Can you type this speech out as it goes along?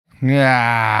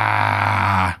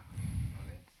Yeah.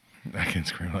 I can't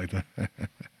scream like that.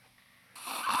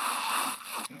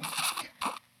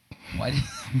 Why?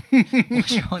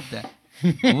 What's wrong with that?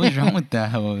 What was wrong with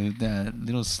that? That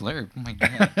little slurp. Oh my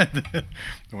god.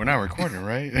 We're not recording,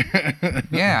 right?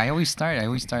 Yeah, I always start like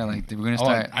we're gonna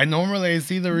start. I normally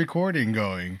see the recording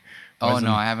going. Oh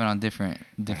no, I have it on different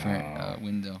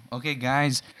window. Okay,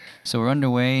 guys, so we're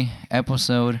underway.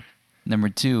 Episode number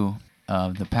 2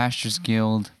 of the Pastors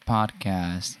Guild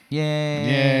podcast.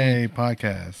 Yay! Yay,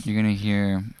 podcast. You're gonna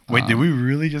hear. Wait, did we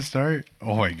really just start?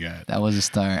 Oh my god. That was a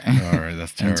start. All right,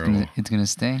 that's And terrible. it's gonna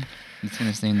stay. It's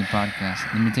gonna stay in the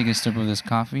podcast. Let me take a sip of this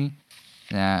coffee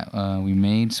that we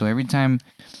made. So every time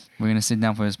we're gonna sit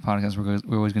down for this podcast, we're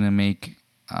always gonna make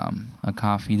a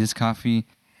coffee. This coffee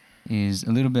is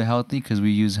a little bit healthy because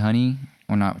we use honey,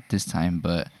 or not this time,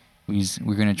 but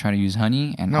we're gonna try to use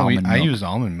honey and almond milk. I use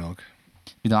almond milk.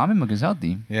 The almond milk is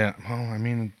healthy. Yeah, well, I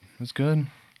mean, it's good.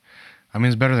 I mean,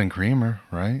 it's better than creamer,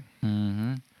 right?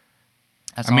 Mm-hmm.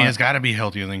 It's got to be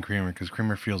healthier than creamer because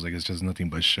creamer feels like it's just nothing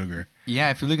but sugar. Yeah,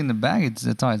 if you look in the bag,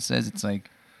 that's all it says. It's like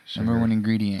number one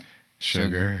ingredient.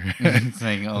 Sugar. It's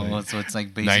like, so it's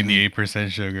like basically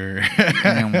 98% sugar.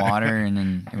 and then water and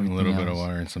then everything a little bit else. of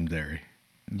water and some dairy.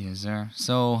 Yes, sir.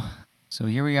 So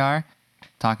here we are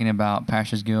talking about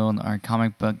Pastors Guild, our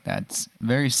comic book that's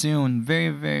very soon, very,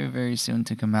 very, very soon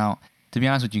to come out. To be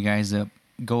honest with you guys, the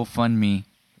GoFundMe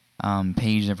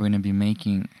page that we're going to be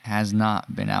making has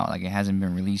not been out. Like, it hasn't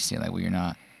been released yet. Like, we're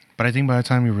not. But I think by the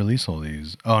time you release all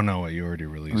these... Oh, no, you already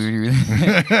released. We already released.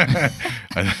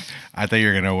 I thought you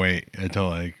were going to wait until,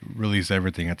 like, release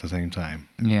everything at the same time.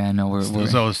 Yeah, no, we're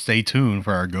So stay tuned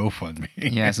for our GoFundMe.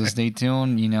 Yeah, so stay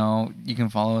tuned. You know, you can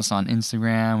follow us on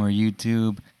Instagram or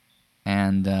YouTube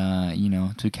and,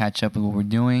 to catch up with what we're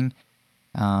doing.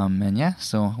 And yeah,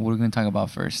 so what are we going to talk about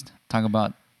first? Talk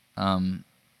about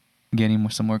getting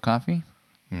some more coffee?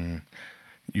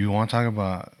 You want to talk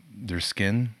about their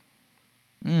skin?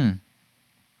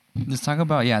 Let's talk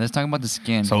about the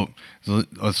skin. So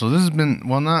this has been,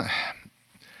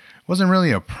 wasn't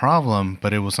really a problem,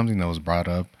 but it was something that was brought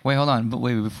up. Wait, hold on. But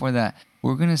wait, before that,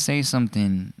 we're going to say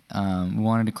something. We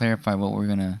wanted to clarify what we're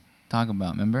going to talk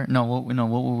about, remember? What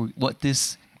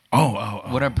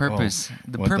our purpose.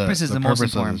 The purpose is the most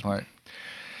important part.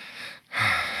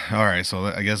 All right, so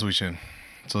I guess we should.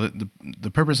 So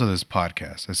the purpose of this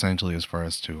podcast essentially is for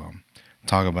us to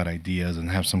talk about ideas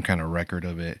and have some kind of record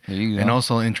of it, There you go. and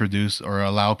also introduce or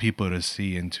allow people to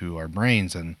see into our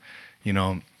brains, and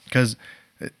because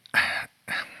I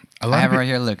have it right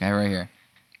here. Look, I have it right here.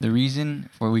 The reason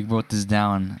for we wrote this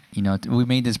down, we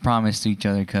made this promise to each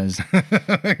other because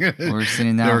we're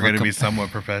sitting down. We're going to be somewhat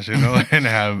professional and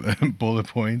have bullet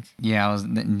points. Yeah,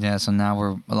 so now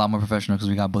we're a lot more professional because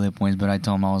we got bullet points. But I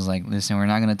told him, I was like, listen, we're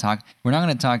not gonna talk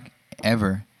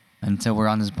ever until we're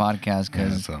on this podcast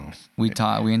because we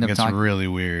end up It's talking. really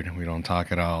weird. We don't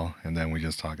talk at all, and then we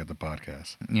just talk at the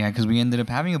podcast. Yeah, because we ended up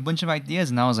having a bunch of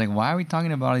ideas, and I was like, why are we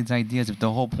talking about all these ideas if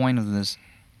the whole point of this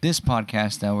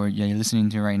podcast that you're listening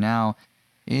to right now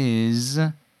is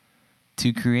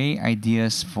to create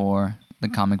ideas for the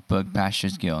comic book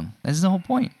Pastors Guild. This is the whole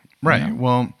point. Right.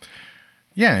 Well,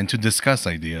 yeah, and to discuss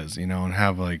ideas, and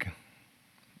have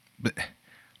but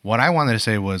what I wanted to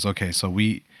say was, okay, so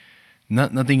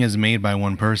nothing is made by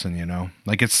one person,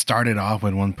 like it started off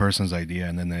with one person's idea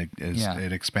and then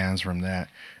it expands from that.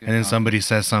 And then somebody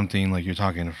says something, like you're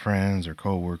talking to friends or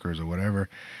coworkers or whatever,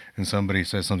 and somebody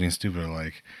says something stupid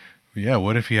like, yeah,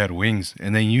 what if he had wings?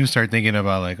 And then you start thinking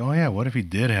about like, oh yeah, what if he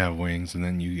did have wings? And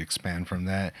then you expand from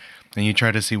that and you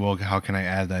try to see, well, how can I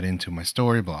add that into my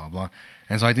story, blah, blah.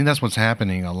 And so I think that's what's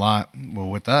happening a lot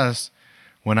with us.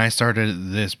 When I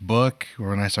started this book, or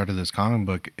when I started this comic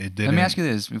book, it didn't... Let me ask you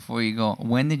this before you go.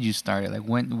 When did you start it? Like,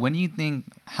 when do you think,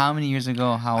 how many years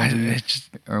ago, how old were you?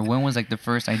 Or when was, like, the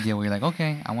first idea where you're like,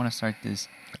 okay, I want to start this?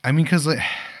 I mean, because...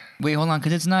 Wait, hold on,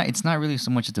 because it's not really so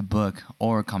much as a book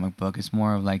or a comic book. It's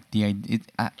more of, like, the idea...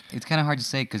 It's kind of hard to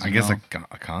say because, I guess a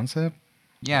concept?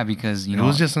 Yeah, because, It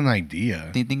was just an idea.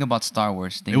 Think about Star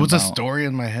Wars. It was a story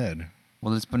in my head.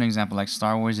 Well, let's put an example. Like,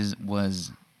 Star Wars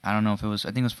was... I don't know if it was...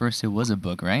 I think it was a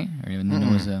book, right? Or even then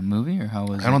it was a movie? Or how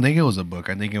was it? I don't think it was a book.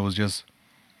 I think it was just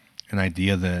an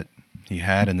idea that he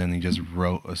had, and then he just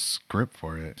wrote a script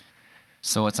for it.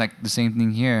 So it's like the same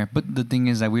thing here. But the thing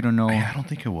is that we don't know... I don't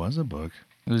think it was a book.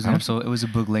 It was it was a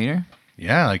book later?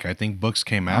 Yeah, like I think books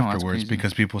came afterwards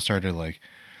because people started like...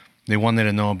 They wanted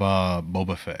to know about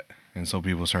Boba Fett. And so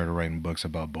people started writing books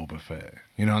about Boba Fett.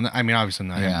 I mean, obviously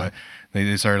not him, but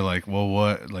they started like, well,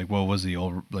 what was the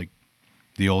old... like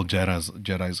the old Jedi's,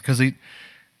 because they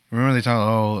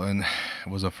talk, and it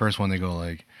was the first one, they go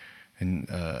like, and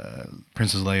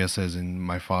Princess Leia says, "And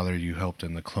my father, you helped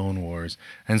in the Clone Wars."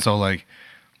 And so like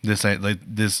this,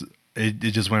 it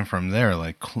just went from there.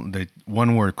 Like the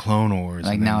one word Clone Wars.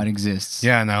 Like and now then- it exists.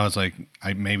 Yeah, now it's like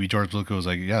maybe George Lucas was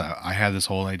like, yeah, I had this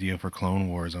whole idea for Clone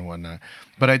Wars and whatnot.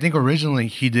 But I think originally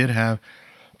he did have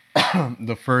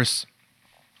the first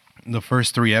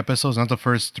 3 episodes, not the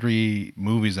first 3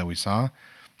 movies that we saw,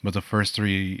 but the first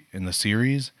 3 in the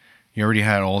series. He already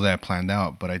had all that planned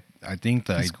out. But I think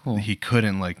that That's cool. he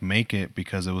couldn't like make it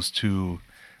because it was too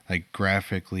like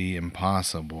graphically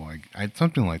impossible.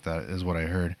 Something like that is what I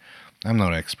heard. I'm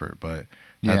not an expert, but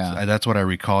that's what I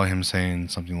recall him saying,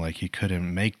 something like he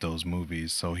couldn't make those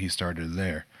movies, so he started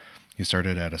there. He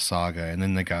started at Ahsoka, and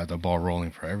then they got the ball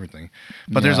rolling for everything.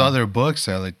 But there's Yeah. other books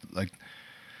that like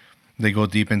they go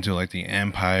deep into like the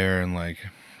Empire and like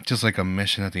just like a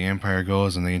mission that the Empire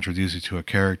goes, and they introduce you to a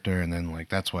character, and then like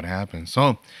that's what happens.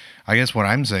 So I guess what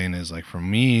I'm saying is like for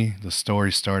me, the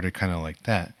story started kind of like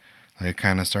that. Like it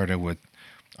kind of started with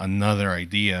another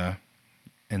idea.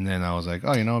 And then I was like,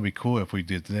 oh, it'd be cool if we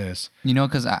did this. You know,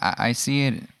 because I see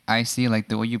it like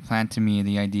the way you plan to me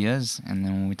the ideas, and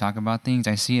then when we talk about things,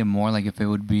 I see it more like if it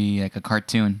would be like a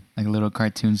cartoon, like a little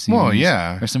cartoon series. Well,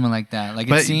 yeah. Or something like that. Like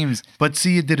But, it seems. But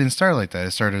see, it didn't start like that.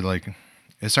 It started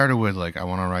with like, I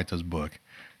want to write this book.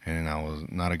 And I was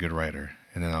not a good writer.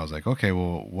 And then I was like, okay,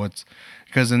 well,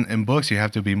 because in books, you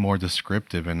have to be more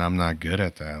descriptive, and I'm not good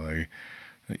at that. Like,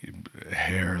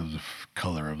 hair the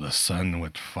color of the sun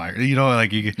with fire,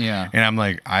 like you. Yeah. And I'm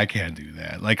like, I can't do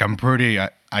that. Like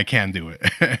I can't do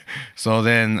it. So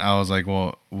then I was like,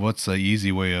 well, what's the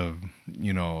easy way of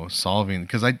solving?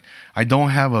 Because I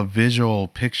don't have a visual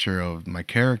picture of my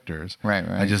characters. Right.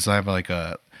 I just have like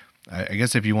I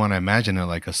guess if you want to imagine it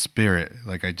like a spirit,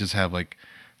 like I just have like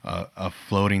a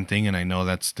floating thing, and I know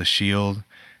that's the shield.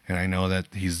 And I know that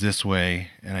he's this way,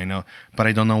 but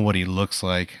I don't know what he looks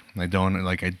like. I don't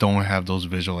have those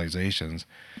visualizations.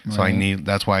 So Right.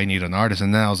 that's why I need an artist.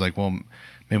 And then I was like, well,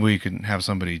 maybe we could have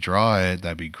somebody draw it.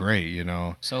 That'd be great,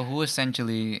 So who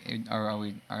essentially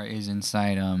is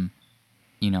inside?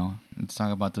 Let's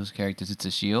talk about those characters. It's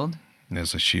a shield.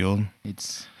 There's a shield.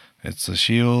 It's The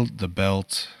shield, the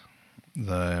belt,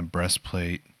 the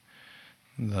breastplate,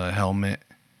 the helmet,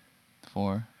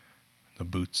 for the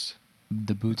boots.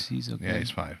 the bootsies. Okay. Yeah,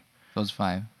 he's 5. Those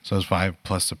 5. So it's 5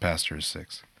 plus the pastor is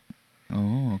 6.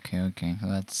 Oh, okay. So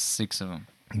that's 6 of them.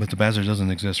 But the pastor doesn't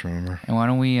exist, remember? And why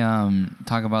don't we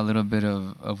talk about a little bit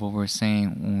of what we're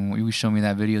saying? When you showed me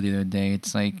that video the other day,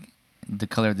 it's like the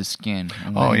color of the skin.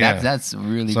 I'm Oh, like, yeah. That's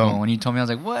really So- cool. When you told me, I was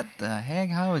like, what the heck?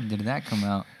 How did that come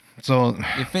out? So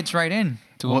It fits right in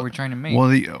to what we're trying to make. Well,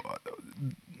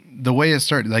 the way it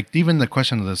started, like even the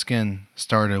question of the skin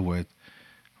started with,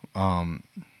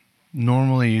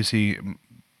 normally you see,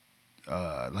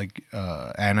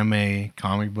 anime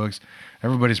comic books,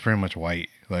 everybody's pretty much white,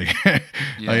 like like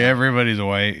everybody's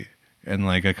white, and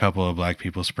like a couple of black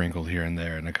people sprinkled here and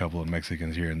there, and a couple of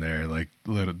Mexicans here and there, like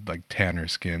little like tanner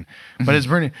skin, but it's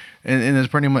pretty, and it's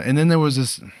pretty much, and then there was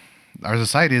this, our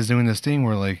society is doing this thing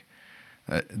where like.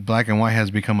 Black and white has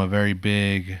become a very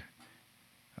big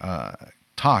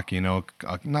talk,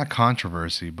 not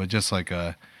controversy, but just like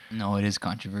a... No, it is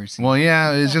controversy. Well,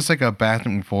 yeah, it's just like a back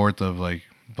and forth of like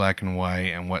black and white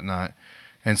and whatnot.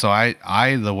 And so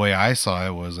the way I saw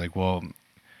it was like, well,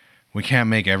 we can't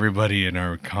make everybody in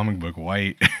our comic book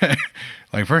white.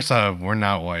 Like, first off, we're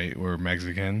not white, we're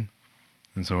Mexican.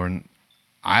 And so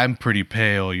I'm pretty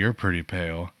pale, you're pretty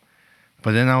pale.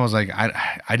 But then I was like,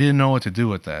 I didn't know what to do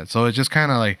with that. So it's just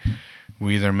kind of like,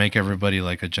 we either make everybody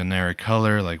like a generic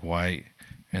color, like white,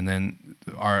 and then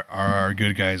are our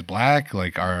good guys black?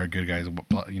 Like, are our good guys,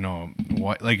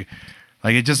 white? Like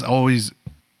it just always,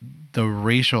 the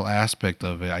racial aspect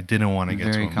of it, I didn't want to get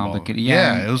Very too involved. complicated.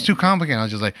 Yeah. It was too complicated. I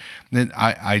was just like, then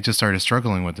I just started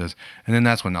struggling with this. And then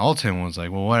that's when Alton was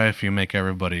like, well, what if you make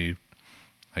everybody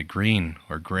like green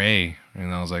or gray?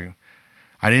 And I was like,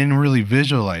 I didn't really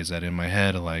visualize that in my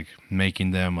head, like making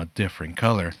them a different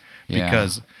color,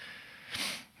 because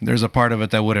there's a part of it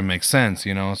that wouldn't make sense,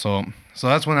 So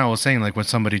that's when I was saying, like, when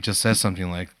somebody just says something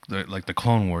like the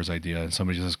Clone Wars idea, and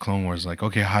somebody just says Clone Wars, like,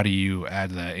 okay, how do you add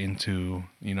that into,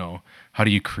 how do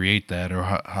you create that, or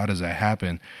how does that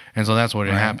happen? And so that's what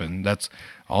happened.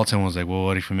 Alton was like, well,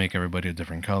 what if we make everybody a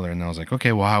different color? And I was like,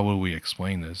 okay, well, how would we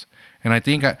explain this? And I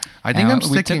think I'm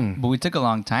sticking. But we took a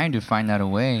long time to find out a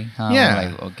way.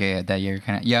 Yeah. Like, okay, that year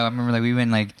kind of. Yeah, I remember like we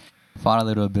even like fought a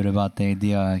little bit about the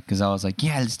idea because I was like,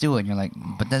 yeah, let's do it. And you're like,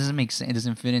 but that doesn't make sense. It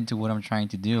doesn't fit into what I'm trying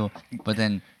to do. But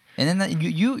then, and then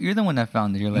you're the one that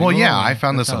found it. You're like, Well, yeah, oh, I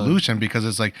found the that's how- solution because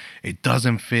it's like, it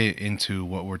doesn't fit into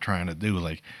what we're trying to do.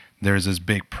 Like, there's this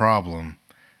big problem,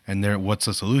 And what's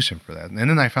the solution for that? And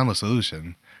then I found the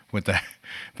solution with that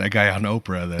guy on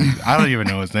Oprah. That I don't even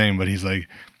know his name, but he's like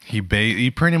he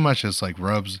pretty much just like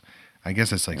rubs. I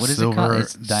guess it's like What is silver. it called?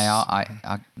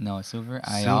 It's silver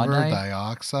Silver iodide.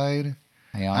 dioxide.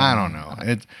 Iodide. I don't know.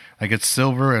 It's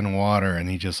silver and water, and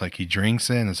he drinks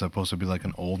it, and it's supposed to be like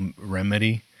an old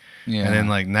remedy. Yeah. And then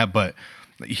like that, but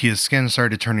his skin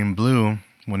started turning blue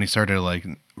when he started like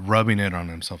rubbing it on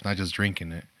himself, not just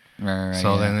drinking it. Right,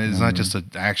 So yeah. then it's not just the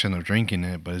action of drinking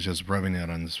it, but it's just rubbing it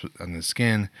on the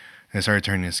skin, and it started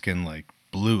turning his skin like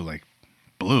blue, like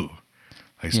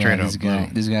straight up blue.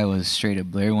 This guy was straight up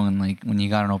blue. Everyone, like, when he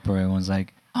got on Oprah, everyone's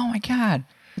like, "Oh my god,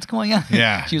 what's going on?"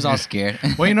 Yeah. She was all scared.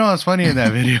 Well, you know what's funny in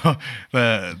that video?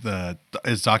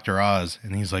 It's Dr. Oz,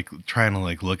 and he's like trying to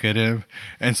like look at him,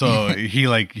 and so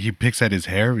he picks at his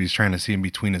hair. He's trying to see in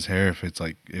between his hair if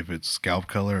it's scalp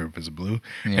color or if it's blue.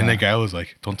 Yeah. And the guy was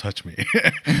like, "Don't touch me."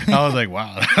 I was like,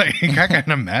 "Wow," he got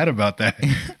kind of mad about that.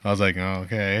 I was like, "Oh,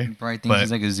 okay." He probably thinks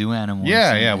he's like a zoo animal. or Yeah,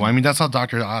 something. yeah. Well, I mean, that's how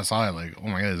Dr. Oz saw it. Like, oh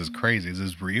my god, this is crazy. Is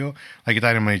this real? Like, he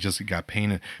thought he might just got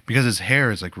painted because his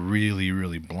hair is like really,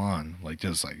 really blonde, like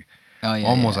just like. Oh yeah.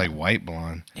 Almost yeah. like white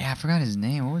blonde. Yeah, I forgot his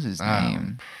name. What was his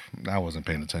name? I wasn't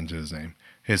paying attention to his name.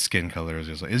 His skin color is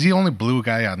just like, is he the only blue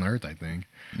guy on Earth? I think.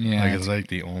 Yeah. Like it's like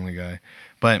the only guy.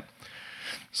 But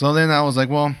so then I was like,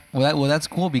 well, That's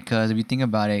cool because if you think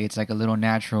about it, it's like a little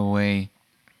natural way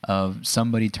of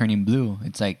somebody turning blue.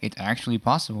 It's like it's actually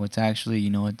possible. It's actually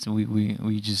it's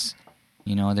we just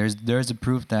there's a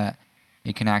proof that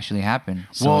it can actually happen.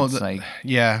 So it's like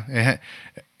yeah,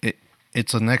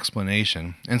 it's an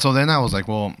explanation. And so then I was like,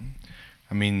 well,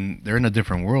 I mean, they're in a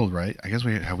different world, right? I guess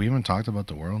have we even talked about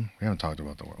the world? We haven't talked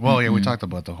about the world. Well, yeah, we talked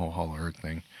about the whole Hollow Earth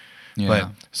thing. yeah.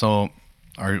 But so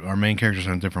our main character's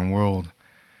in a different world,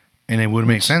 and it would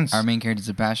make sense. Our main character is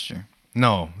a pastor.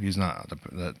 No, he's not.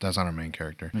 That's not our main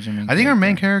character. Who's your main I think our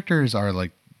main character? characters are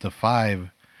like the five,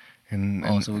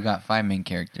 and So we got 5 main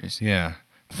characters. yeah,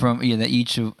 From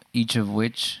each of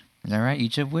which is that right?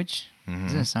 Each of which Mhm.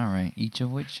 doesn't sound right. Each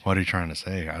of which what are you trying to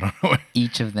say? I don't know.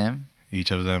 each of them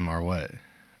Each of them are what?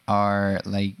 are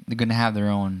like they're gonna have their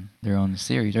own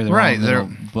series or their Right, own little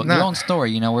they're book, not- their own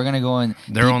story. We're gonna go in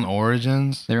Their own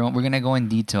origins. we're gonna go in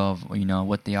detail of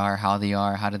what they are, how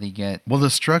do they get. Well, the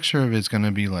structure of it's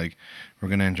gonna be like we're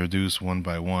gonna introduce one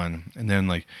by one, and then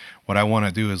like what I want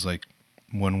to do is like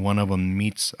when one of them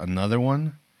meets another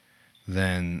one,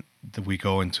 then we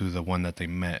go into the one that they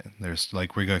met. There's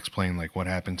like we're gonna explain like what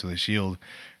happened to the Shield,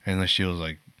 and the Shield's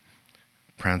like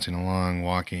prancing along,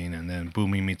 walking, and then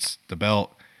boom, he meets the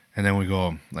Belt, and then we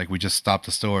go like we just stop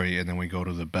the story, and then we go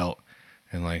to the Belt,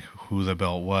 and like who the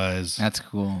Belt was. That's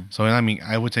cool. So I mean,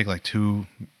 I would take like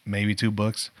maybe two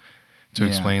books to Yeah.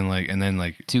 explain like, and then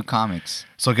like 2 comics.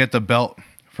 so get the Belt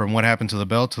from what happened to the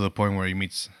Belt to the point where he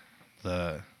meets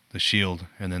the Shield,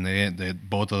 and then they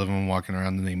both of them walking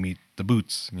around, and they meet the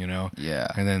Boots, Yeah.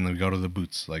 and then we go to the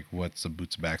Boots, like what's the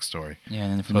Boots backstory? Yeah,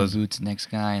 and then from So the it's- boots, next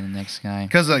guy, and the next guy.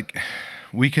 Because like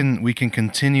we can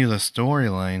continue the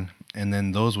storyline, and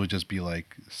then those would just be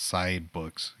like side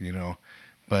books,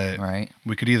 But Right.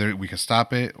 we could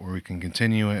stop it or we can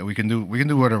continue it. We can do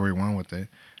whatever we want with it.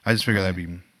 I just figure that'd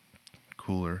be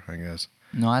cooler, I guess.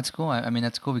 No, that's cool. I mean,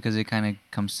 that's cool because it kind of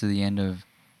comes to the end of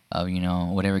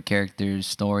whatever character's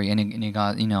story, and it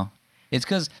got it's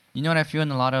because what I feel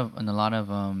in a lot of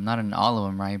not in all of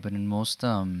them, right, but in most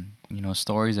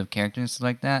stories of characters and stuff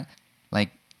like that,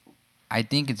 like I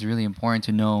think it's really important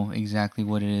to know exactly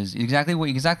what it is,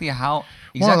 exactly how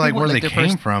Like where they their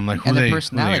came from, like who and they, their who they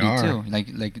personality are.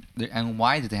 too, and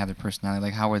why did they have their personality,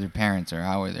 like how were their parents or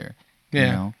how were their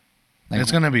Yeah. like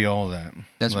It's gonna be all that.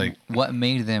 that's like what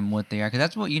made them what they are. Because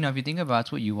that's what, if you think about it,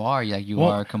 it's what you are. Like, you well,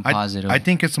 are a composite of I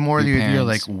think it's more your the idea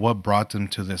like parents. what brought them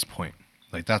to this point.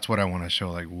 Like that's what I want to show.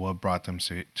 Like what brought them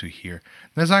to here.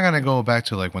 That's not gonna go back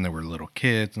to like when they were little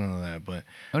kids, none of that. But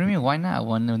What do you mean? Why not?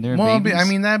 When they're well, babies? I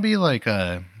mean that'd be like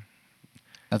a.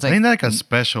 that's I think like a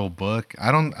special book.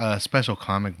 A special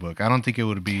comic book. I don't think it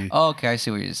would be. Oh, okay, I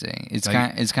see what you're saying. It's Like-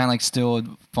 kind of like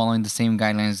still following the same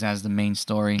guidelines as the main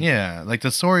story. Yeah, like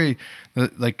the story,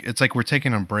 like it's like we're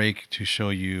taking a break to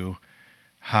show you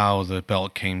how the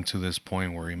Belt came to this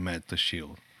point where he met the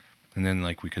Shield, and then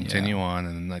like we continue on,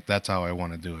 and like that's how I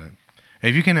want to do it.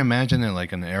 If you can imagine it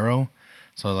like an arrow,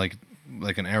 so like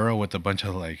an arrow with a bunch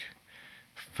of like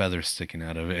feathers sticking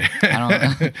out of it.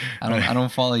 I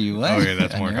don't follow you. What? Okay,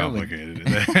 that's An more arrow with-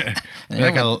 complicated.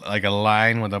 like a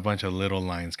line with a bunch of little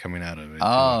lines coming out of it.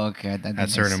 Oh, okay. at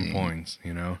certain points,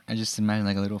 I just imagine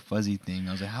like a little fuzzy thing.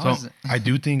 I was like, how is So it? I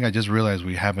do think I just realized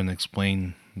we haven't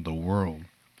explained the world.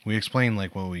 we explained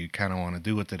like what we kind of want to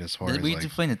do with it as far as We like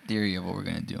explained the theory of what we're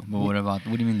gonna do, but what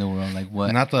do you mean the world? Like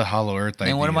what? not the hollow earth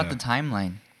idea. And what about the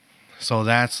timeline? So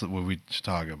that's what we should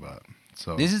talk about.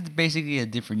 So This is basically a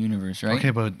different universe, right?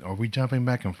 okay, but are we jumping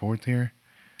back and forth here?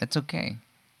 That's okay.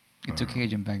 It's okay to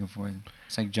jump back and forth.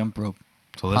 It's like jump rope.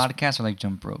 So let's, Podcasts are like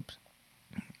jump ropes.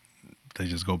 they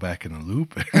just go back in a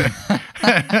loop.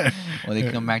 Well,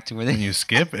 they come back to where they. And you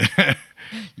skip it.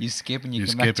 You skip and you, You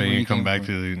come back skip to it where and you came come back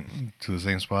from. to the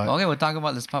same spot. Okay, we'll talk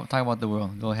about talk about the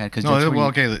world. Go ahead, because No, well,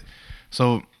 okay.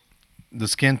 So the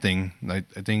skin thing, I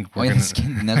think we're oh, yeah, gonna. the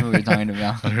skin. That's what we're talking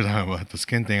about. We're talking about the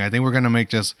skin thing. I think we're gonna make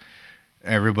just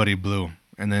everybody blue,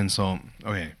 and then so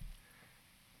okay.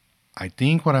 I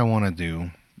think what I want to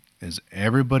do is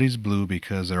everybody's blue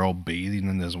because they're all bathing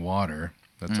in this water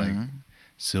that's like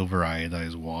silver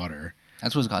iodized water.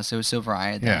 That's what it's called. So silver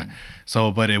iodine. Yeah.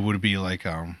 So, but it would be like,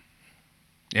 yeah,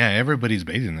 everybody's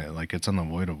bathing in it. Like it's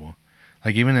unavoidable.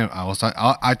 Like even if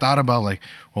I thought about like,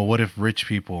 well, what if rich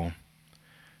people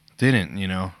didn't,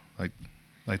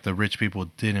 like the rich people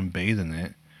didn't bathe in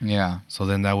it. Yeah. So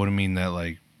then that would mean that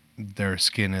like their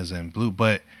skin isn't blue,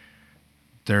 but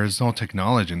there's no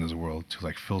technology in this world to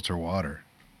like filter water,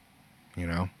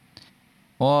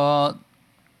 Well,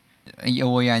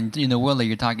 yeah, in the world that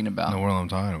you're talking about. In the world I'm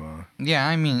talking about. Yeah,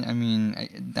 I mean,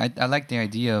 I like the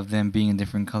idea of them being a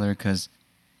different color, cause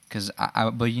but I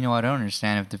don't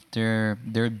understand if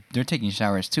they're taking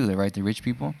showers too, right? The rich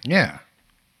people. Yeah.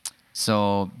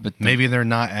 So, but Maybe they're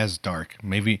not as dark.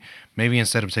 Maybe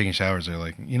instead of taking showers, they're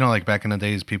like, like back in the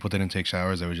days, people didn't take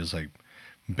showers. They would just like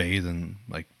bathe in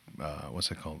like,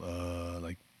 what's it called?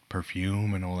 Like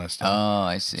perfume and all that stuff. Oh,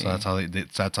 I see. So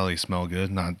that's how they smell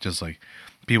good. Not just like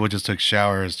people just took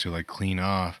showers to like clean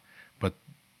off, but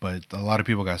a lot of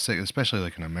people got sick, especially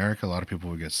like in America. A lot of people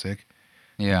would get sick.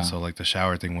 Yeah. So like the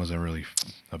shower thing wasn't really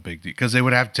a big deal because they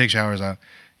would have to take showers out,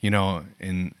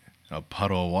 in a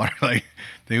puddle of water. Like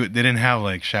they didn't have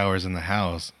like showers in the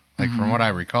house. Like from what I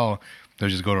recall, they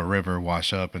would just go to a river,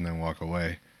 wash up, and then walk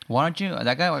away. Why don't you?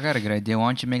 I got a good idea. Why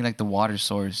don't you make like the water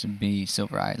source be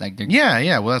silver eye? Like they're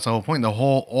Yeah. Well, that's the whole point. The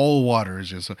all water is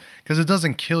just because it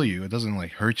doesn't kill you. It doesn't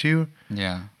like hurt you.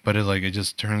 Yeah. But it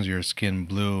just turns your skin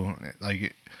blue. Like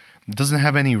it doesn't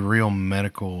have any real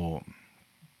medical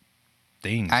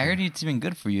things. I heard it's even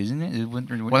good for you, isn't it? Well,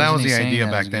 that was the idea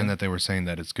back then that they were saying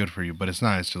that it's good for you, but it's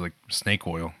not. It's just like snake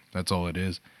oil. That's all it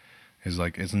is. It's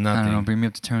like it's nothing. I don't know. Bring me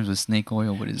up to terms with snake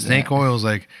oil. What is snake that? oil is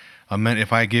like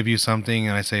if I give you something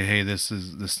and I say, hey, the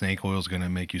snake oil is gonna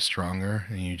make you stronger,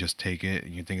 and you just take it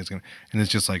and you think it's gonna, and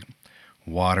it's just like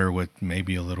water with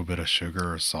maybe a little bit of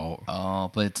sugar or salt.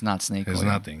 Oh, but it's not snake oil. It's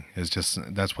nothing. It's just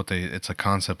it's a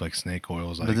concept like snake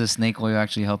oil is like. But does snake oil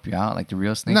actually help you out, like the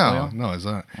real snake oil? No, it's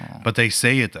not. Oh. But they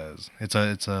say it does. It's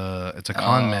a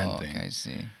con man thing. Okay, I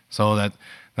see. So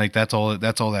that's all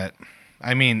that.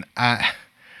 I mean,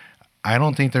 I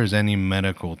don't think there's any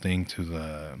medical thing to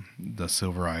the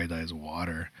silver iodized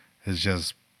water. It's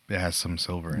just it has some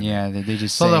silver in it. Yeah, they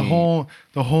just So say the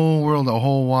whole world, the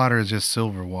whole water is just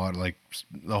silver water, like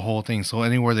the whole thing. So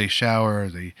anywhere they shower,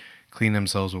 they clean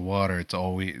themselves with water. It's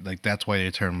always like that's why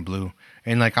they turn blue.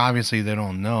 And like obviously they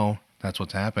don't know that's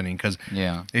what's happening because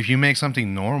yeah. if you make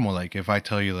something normal, like if I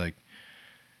tell you like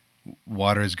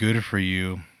water is good for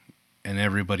you, and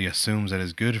everybody assumes that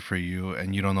it's good for you,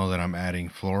 and you don't know that I'm adding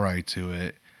fluoride to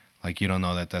it, like you don't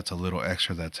know that that's a little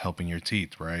extra that's helping your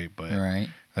teeth, right? But Right.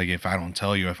 like if I don't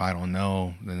tell you, if I don't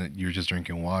know, then you're just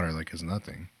drinking water like it's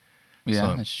nothing. Yeah,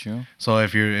 So- that's true. So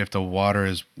if the water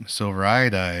is silver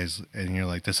iodized and you're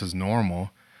like this is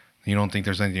normal, you don't think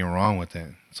there's anything wrong with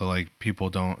it. So like people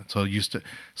don't. So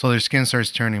their skin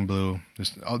starts turning blue.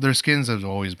 Their skins have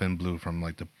always been blue from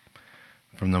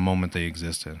the moment they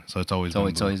existed. So it's always been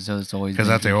blue. It's always Because been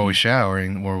that they're blue. always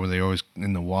showering, or were they always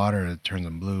in the water? It turns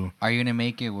them blue. Are you gonna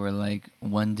make it where like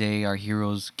one day our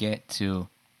heroes get to,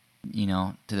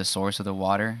 to the source of the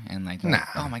water and like, Nah.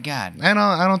 oh my god. I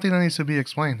don't think that needs to be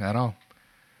explained at all.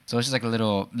 So it's just like a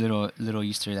little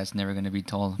Easter that's never gonna be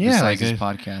told. Yeah, besides like this it-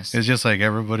 podcast. It's just like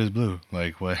everybody's blue.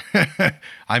 Like what?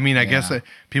 I mean, I guess Yeah. that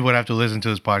people would have to listen to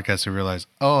this podcast to realize,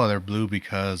 oh, they're blue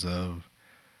because of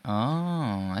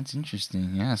Oh, that's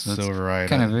interesting. Yeah, so it's silver iodide.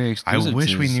 kind of very exclusive. I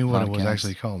wish to we this knew what it was podcast.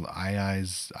 actually called.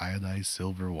 Iodized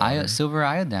silver water. Silver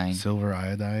iodine. Silver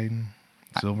iodine.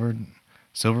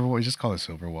 Silver water. Just call it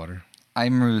silver water. I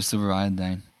remember the silver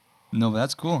iodine. No, but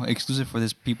that's cool. Exclusive for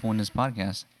this people in this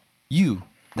podcast. You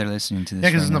that are listening to this. Yeah,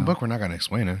 because right in the now. book we're not gonna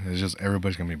explain it. It's just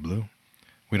everybody's gonna be blue.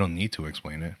 We don't need to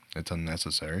explain it. It's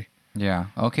unnecessary. Yeah.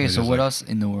 Okay. It's So just what like- else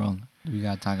in the world do we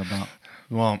gotta talk about?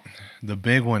 Well, the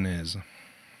big one is.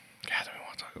 God, I don't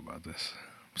want to talk about this.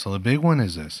 So the big one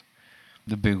is this.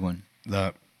 The big one.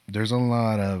 there's a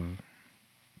lot of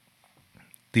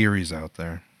theories out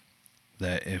there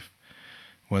that if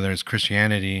whether it's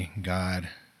Christianity, God,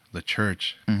 the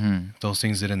church, those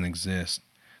things didn't exist,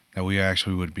 that we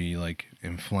actually would be like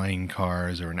in flying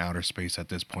cars or in outer space at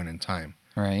this point in time.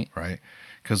 Right. Right?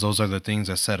 Because those are the things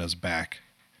that set us back.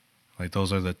 Like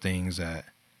those are the things that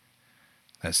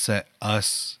set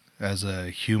us as a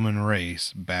human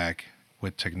race back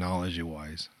with technology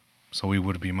wise. So we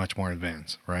would be much more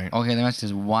advanced, right? Okay, the message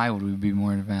is why would we be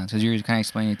more advanced? Because you're kind of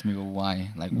explaining it to me, but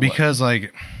why? Like because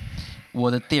like well,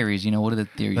 the theories, what are the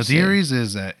theories? The theories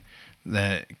is that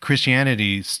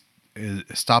Christianity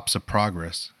stops the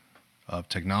progress of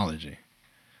technology.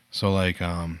 So like,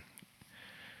 how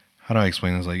do I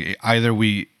explain this? Like either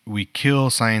we kill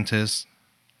scientists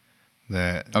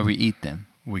that, or we eat them.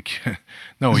 We kill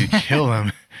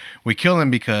them. We kill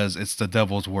them because it's the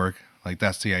devil's work. Like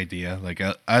that's the idea. Like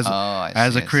as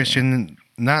a Christian,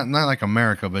 not like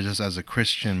America, but just as a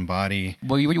Christian body.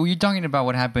 Well, were you talking about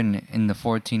what happened in the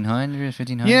 1400s,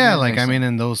 1500s? Yeah, like I mean,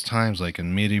 in those times, like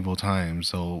in medieval times,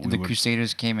 so the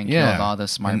Crusaders came and killed all the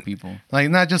smart people. Like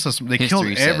not just they killed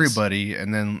everybody,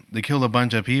 and then they killed a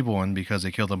bunch of people, and because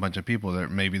they killed a bunch of people,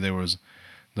 maybe there was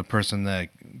the person that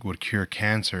would cure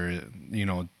cancer.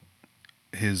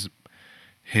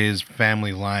 His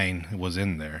family line was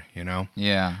in there,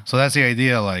 Yeah. So that's the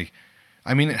idea. Like,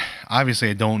 I mean, obviously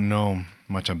I don't know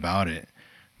much about it,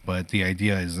 but the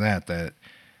idea is that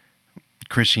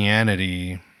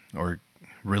Christianity or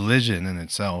religion in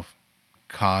itself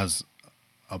caused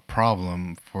a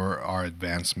problem for our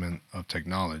advancement of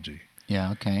technology.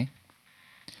 Yeah. Okay.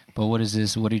 But what is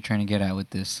this? What are you trying to get at with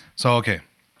this? So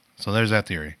there's that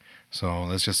theory. So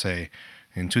let's just say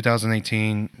in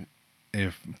 2018.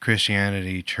 If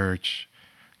Christianity, church,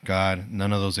 God,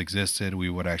 none of those existed, we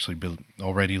would actually be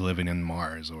already living in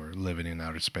Mars or living in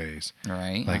outer space.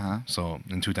 Right. So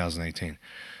in 2018.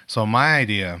 So my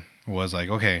idea was like,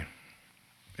 okay,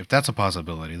 if that's a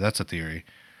possibility, that's a theory.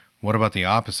 What about the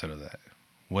opposite of that?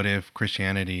 What if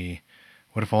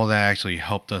all that actually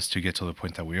helped us to get to the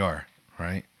point that we are,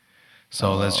 right?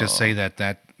 So let's just say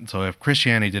so if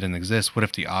Christianity didn't exist, what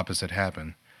if the opposite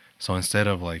happened? So instead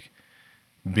of like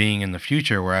being in the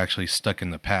future, we're actually stuck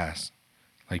in the past.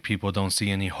 Like people don't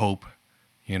see any hope,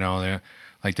 they're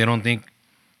like,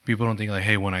 people don't think like,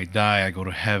 hey, when I die, I go to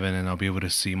heaven and I'll be able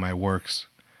to see my works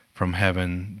from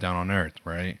heaven down on earth,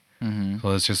 right? Mm-hmm. So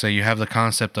let's just say you have the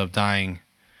concept of dying,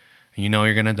 and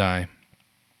you're going to die.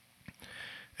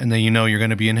 And then you're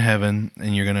going to be in heaven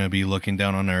and you're going to be looking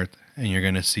down on earth and you're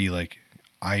going to see like,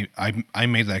 I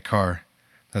made that car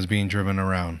that's being driven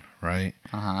around, right?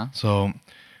 So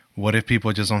what if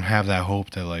people just don't have that hope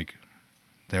that like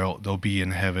they'll be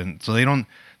in heaven? So they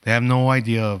have no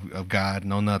idea of God,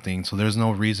 no nothing. So there's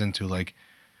no reason to like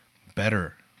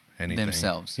better anything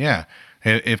themselves. Yeah,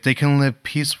 if they can live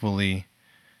peacefully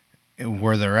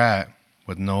where they're at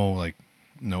with no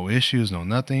issues, no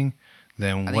nothing,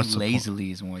 then I think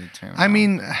lazily is more the term. I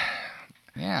mean,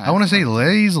 yeah, I want to say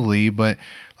lazily, but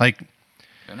like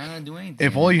they're not gonna do anything.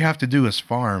 If all you have to do is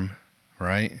farm,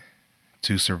 right,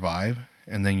 to survive.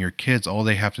 And then your kids, all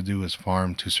they have to do is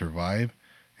farm to survive,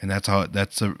 and that's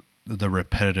the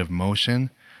repetitive motion.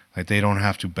 Like they don't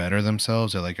have to better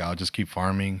themselves. They're like, I'll just keep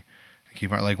farming,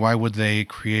 like why would they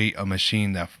create a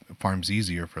machine that farms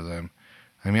easier for them?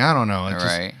 I mean, I don't know.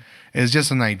 It's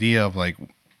just an idea of like,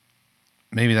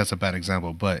 maybe that's a bad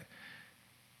example, but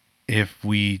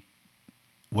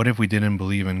what if we didn't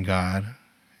believe in God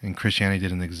and Christianity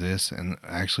didn't exist, and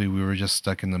actually we were just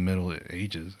stuck in the Middle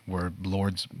Ages where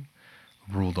lords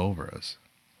ruled over us?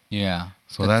 Yeah.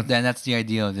 So that's the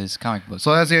idea of this comic book.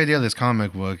 So that's the idea of this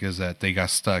comic book, is that they got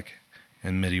stuck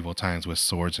in medieval times with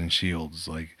swords and shields.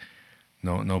 Like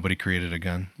nobody created a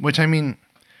gun. Which, I mean,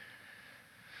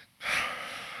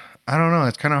 I don't know.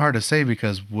 It's kind of hard to say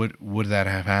because would that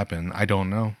have happened? I don't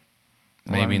know.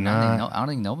 Maybe not. I don't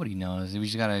think nobody knows. We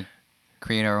just gotta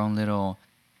create our own little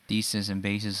thesis and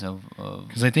basis of.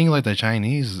 Because I think like the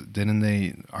Chinese,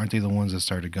 aren't they the ones that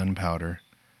started gunpowder?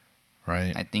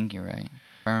 Right. I think you're right.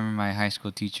 I remember my high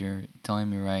school teacher telling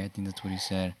me right. I think that's what he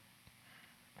said.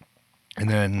 And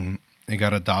then it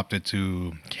got adopted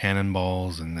to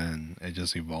cannonballs, and then it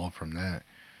just evolved from that.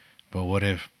 But what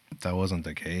if that wasn't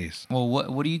the case? Well,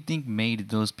 what do you think made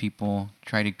those people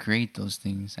try to create those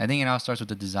things? I think it all starts with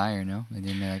the desire, no? And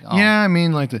then they're like, oh. Yeah, I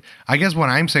mean, like, I guess what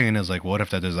I'm saying is like, what if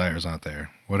that desire is not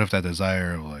there? What if that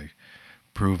desire of like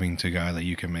proving to God that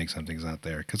you can make something's not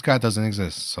there? Because God doesn't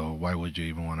exist, so why would you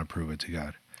even want to prove it to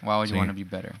God? Why would you want to be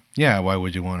better? Yeah, why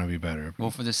would you want to be better?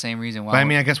 Well, for the same reason. But I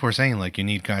mean, I guess we're saying like you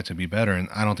need God to be better, and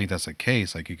I don't think that's the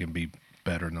case. Like you can be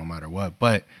better no matter what.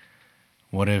 But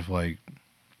what if like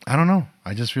I don't know.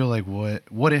 I just feel like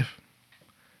what if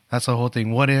that's the whole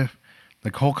thing. What if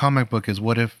the whole comic book is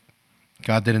what if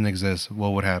God didn't exist?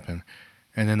 What would happen?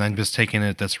 And then I'm just taking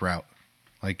it this route.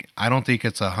 Like I don't think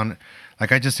it's 100.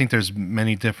 Like I just think there's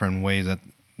many different ways that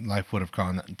life would have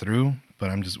gone through. But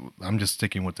I'm just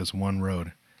sticking with this one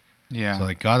road. Yeah. So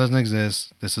like God doesn't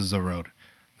exist. This is the road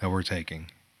that we're taking.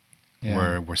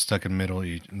 Yeah. We're stuck in the middle.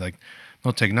 Like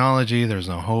no technology. There's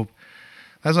no hope.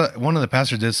 One of the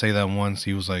pastors did say that once.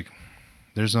 He was like,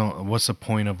 "There's no. What's the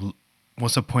point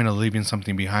of leaving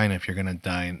something behind if you're gonna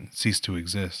die and cease to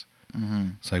exist?" Mm-hmm.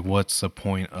 It's like, what's the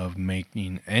point of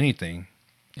making anything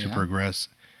to Yeah. progress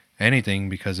anything?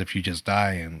 Because if you just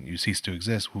die and you cease to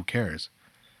exist, who cares?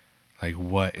 Like,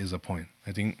 what is the point?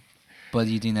 I think But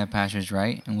do you think that pastor's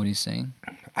right in what he's saying?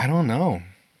 I don't know.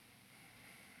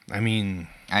 I mean,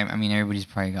 I mean, everybody's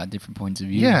probably got different points of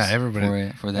view. yeah,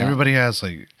 everybody for that. everybody has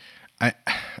like,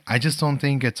 I just don't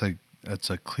think it's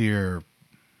a clear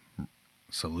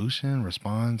solution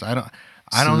response. I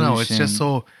don't know. It's just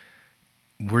so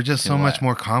we're just To so much what?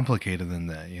 more complicated than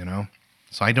that, you know.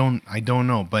 So I don't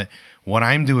know. But what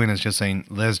I'm doing is just saying,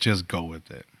 let's just go with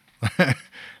it.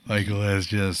 Like let's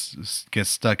just get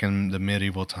stuck in the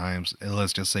medieval times. And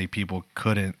let's just say people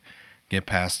couldn't get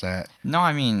past that. No,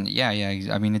 I mean, yeah.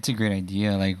 I mean, it's a great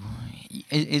idea. Like,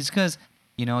 it's because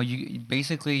you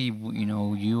basically,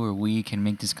 you or we can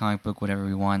make this comic book whatever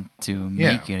we want to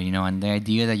Yeah. make it. And the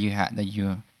idea that you had, that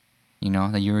you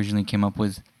originally came up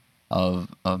with, of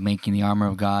making the armor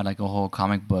of God like a whole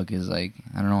comic book is like,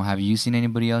 I don't know. Have you seen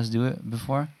anybody else do it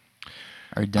before?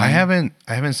 Or done? I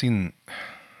haven't seen.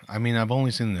 I mean, I've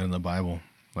only seen it in the Bible.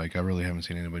 Like I really haven't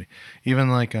seen anybody. Even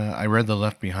like I read the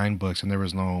Left Behind books, and there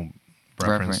was no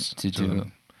reference to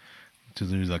do. to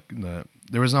do the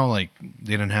there was no like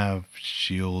they didn't have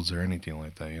shields or anything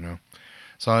like that, you know.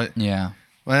 So Yeah.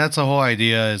 well, that's the whole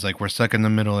idea is like we're stuck in the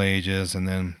Middle Ages, and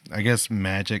then I guess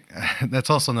magic. That's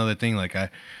also another thing. Like I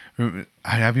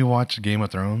have you watched Game of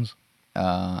Thrones?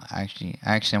 Actually,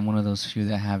 I'm one of those few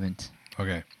that haven't.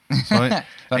 Okay, so But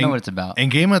I know what it's about. in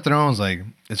Game of Thrones, like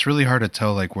it's really hard to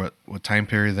tell like what time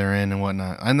period they're in and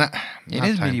whatnot. I'm not. It not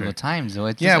is time medieval period. times,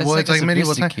 though. Yeah, well, it's like a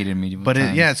medieval time- sophisticated medieval But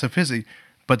times. it's sophisticated.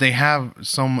 But they have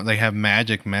they have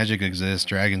magic. Magic exists.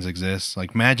 Dragons exist.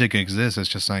 Like magic exists. It's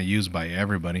just not used by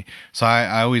everybody. So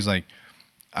I always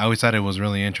thought it was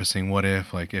really interesting. What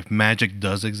if like if magic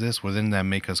does exist, wouldn't that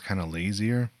make us kind of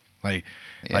lazier? Like,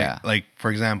 Yeah. like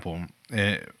for example,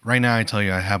 right now I tell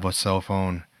you I have a cell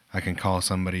phone. I can call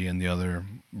somebody in the other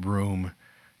room,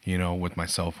 you know, with my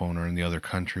cell phone, or in the other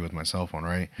country with my cell phone,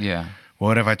 right? Yeah.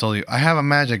 What if I told you I have a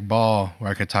magic ball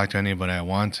where I could talk to anybody I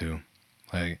want to?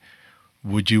 Like,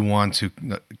 would you want to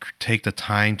take the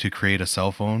time to create a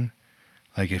cell phone?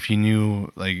 Like, if you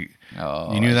knew, like,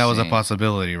 Oh, you knew I that was a see.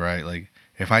 possibility, right? Like,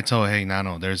 if I told, hey,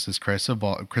 Nano, there's this crystal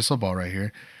ball right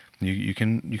here. You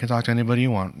can talk to anybody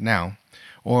you want now,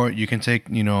 or you can take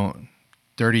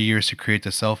 30 years to create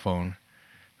the cell phone.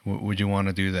 Would you want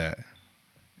to do that?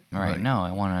 All right. Like- No,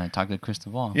 I want to talk to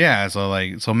Crystal Ball. Yeah.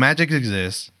 So magic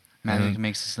exists. Magic and-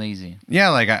 makes us lazy. Yeah,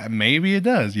 like maybe it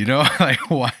does. Like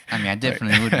why? I mean, I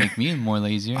definitely would make me more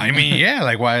lazier. I mean, yeah,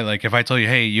 like why? Like if I told you,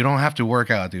 hey, you don't have to work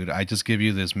out, dude. I just give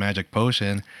you this magic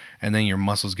potion, and then your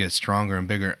muscles get stronger and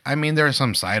bigger. I mean, there are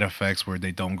some side effects where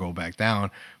they don't go back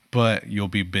down, but you'll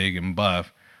be big and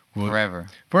buff forever.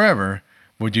 Forever.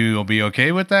 Would you be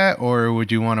okay with that, or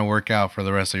would you want to work out for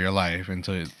the rest of your life and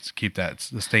to keep that,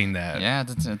 sustain that? Yeah,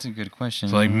 that's a good question.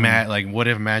 So like what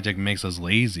if magic makes us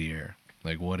lazier?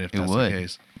 Like what if It that's would. the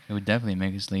case? It would definitely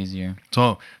make us lazier.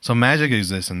 So magic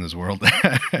exists in this world,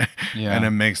 Yeah. and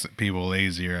it makes people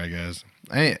lazier, I guess.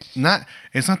 It's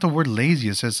not the word lazy.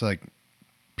 It's just like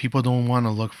people don't want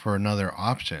to look for another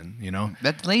option, you know.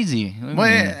 That's lazy. What do you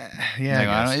Well, mean? yeah, Like,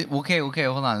 I guess. okay,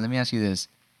 hold on. Let me ask you this.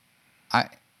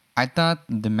 I thought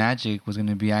the magic was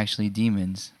gonna be actually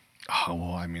demons. Oh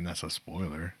well, I mean that's a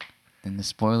spoiler. Then the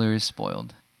spoiler is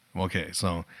spoiled. Okay,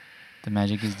 so The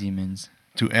magic is demons.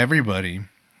 to everybody,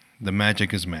 the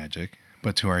magic is magic,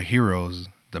 but to our heroes,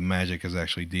 the magic is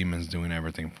actually demons doing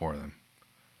everything for them.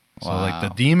 So like the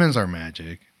Wow. demons are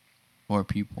magic, Or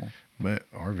people. but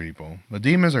are people. The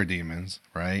demons are demons,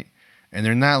 right? And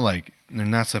they're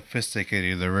not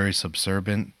sophisticated. They're very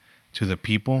subservient to the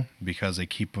people because they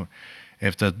keep.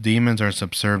 If the demons are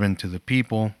subservient to the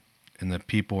people, and the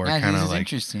people are Yeah, kind this of is like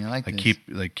interesting. I like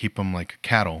this. keep them like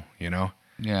cattle, you know.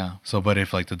 Yeah. So, but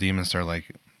if like the demons start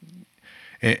like,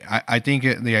 I think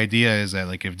the idea is that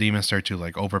like if demons start to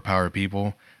like overpower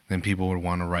people, then people would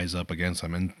want to rise up against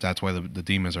them, and that's why the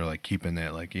demons are like keeping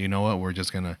it. Like, you know what, we're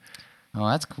just gonna Oh,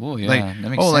 that's cool. Yeah, like that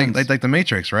makes sense. like the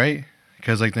Matrix, right?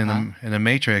 Because like in Uh-huh. the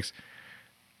Matrix,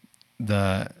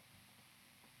 the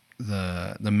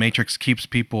the Matrix keeps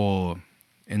people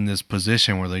in this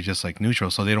position where they're just like neutral,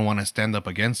 so they don't want to stand up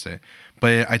against it.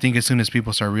 But I think as soon as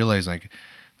people start realizing like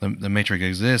the Matrix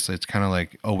exists, it's kind of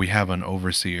like, oh, we have an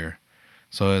overseer.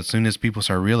 So as soon as people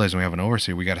start realizing we have an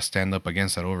overseer, we got to stand up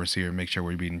against that overseer and make sure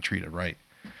we're being treated right.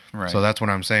 Right. So that's what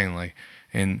I'm saying. Like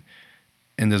in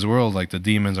this world, like the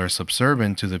demons are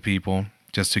subservient to the people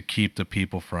just to keep the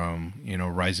people from,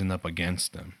 rising up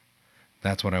against them.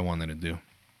 That's what I wanted to do.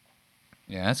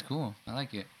 Yeah, that's cool. I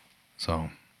like it. So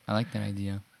I like that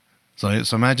idea.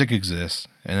 So magic exists,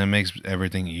 and it makes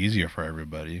everything easier for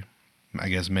everybody. I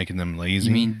guess making them lazy.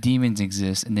 You mean demons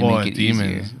exist and they make it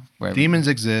easier? Demons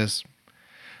exist.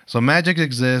 So magic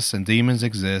exists and demons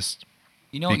exist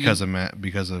because of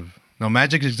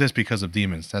magic exists because of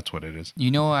demons. That's what it is.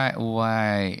 You know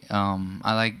why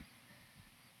I like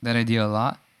that idea a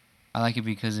lot? I like it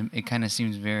because it kind of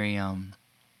seems very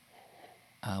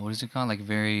what is it called? Like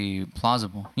very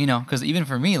plausible. Because even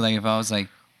for me, like if I was like,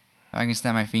 I can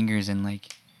snap my fingers and like,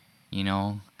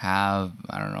 have,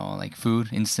 I don't know, like food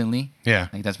instantly. Yeah.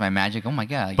 Like that's my magic. Oh my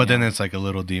God. But then it's like a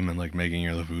little demon like making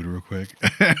you the food real quick.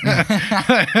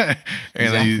 And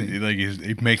Exactly.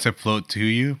 it makes it float to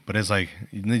you, but it's like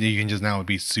you can just now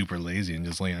be super lazy and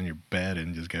just lay on your bed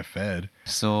and just get fed.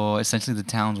 So essentially the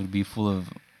towns would be full of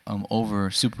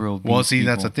super obese Well, see,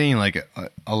 people. that's the thing. Like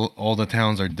all the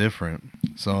towns are different.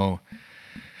 So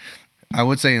I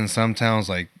would say in some towns,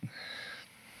 like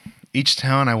each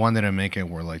town, I wanted to make it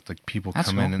where like people That's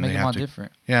come cool. in and Make they them all have to,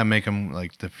 different. yeah, make them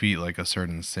like defeat like a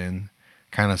certain sin,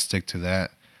 kind of stick to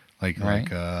that, Right.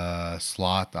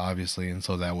 sloth, obviously, and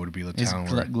so that would be the Is town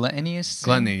where gluttony a sin?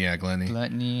 gluttony, yeah, gluttony,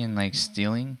 Gluttony and like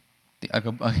stealing.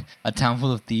 A town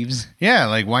full of thieves. yeah,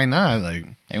 like why not, like.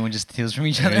 Everyone just steals from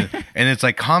each other. And it's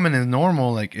like common and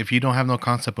normal. Like if you don't have no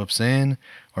concept of sin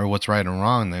or what's right and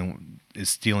wrong, then is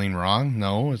stealing wrong?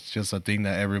 No, it's just a thing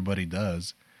that everybody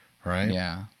does, right?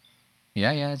 Yeah.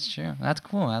 Yeah, that's true. That's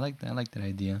cool. I like that. I like that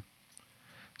idea.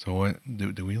 So what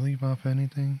do we leave off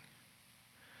anything?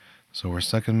 So we're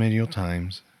stuck in medieval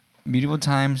times. Medieval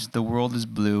times, the world is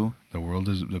blue.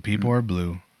 The people are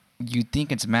blue. You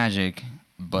think it's magic,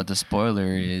 but the spoiler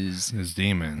is It's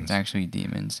demons. it's actually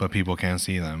demons. But people can't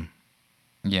see them.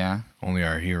 Yeah, Only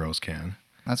our heroes can.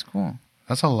 that's cool.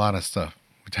 That's a lot of stuff.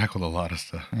 We tackled a lot of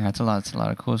stuff. Yeah, it's a lot. It's a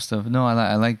lot of cool stuff. No,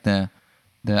 I like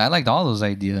I liked all those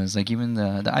ideas. Like even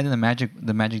the I think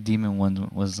the magic demon one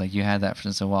was like you had that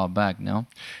since a while back. No.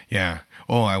 Yeah.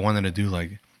 Oh, I wanted to do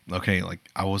like, okay, like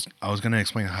I was gonna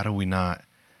explain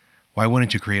why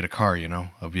wouldn't you create a car,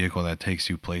 a vehicle that takes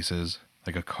you places,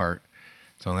 like a cart.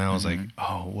 So then I was like,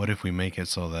 oh, what if we make it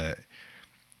so that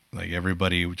like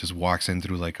everybody just walks in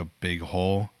through like a big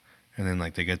hole, and then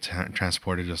like they get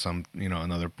transported to some,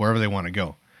 another, wherever they want to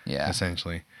go. Yeah.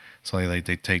 Essentially. So they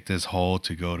take this hole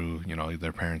to go to,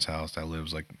 their parents' house that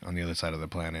lives like on the other side of the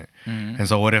planet. Mhm. And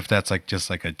so what if that's like just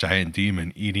like a giant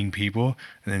demon eating people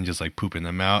and then just like pooping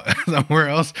them out somewhere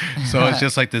else? So it's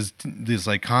just like this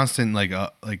like constant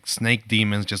like snake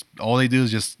demons, just all they do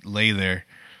is just lay there.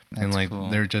 And That's like cool.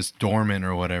 they're just dormant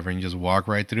or whatever, and you just walk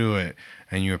right through it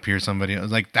and you appear somebody else.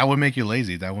 Like that would make you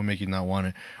lazy. That would make you not want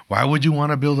it. Why would you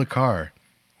want to build a car?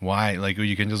 Why? Like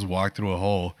you can just walk through a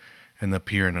hole and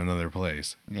appear in another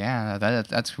place. Yeah,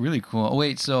 that's really cool. Oh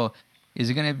wait, so is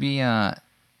it gonna be?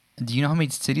 Do you know how many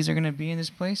cities are gonna be in this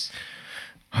place?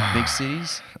 Big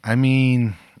cities. I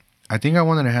mean, I think I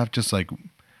wanted to have just like,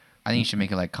 I think you should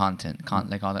make it like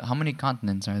like all that. How many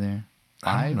continents are there?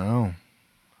 I don't 5. know.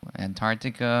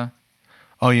 Antarctica.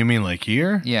 Oh, you mean like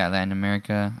here? Yeah, Latin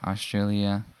America,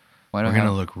 Australia. Why do We're I gonna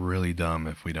have, look really dumb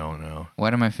if we don't know. Why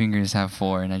do my fingers have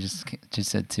 4 and I just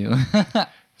said 2?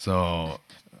 So,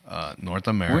 North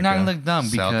America. We're not gonna look dumb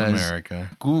South because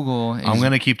America. Google is. I'm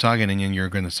gonna keep talking and then you're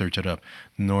gonna search it up.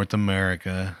 North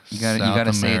America. You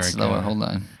gotta say it slower. Hold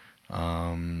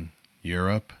on.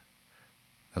 Europe.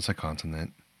 That's a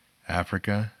continent.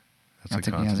 Africa. That's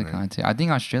a Yeah, that's a continent. continent. I think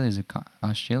Australia is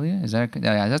Australia. Is that?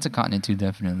 Yeah, that's a continent too,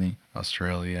 definitely.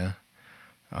 Australia.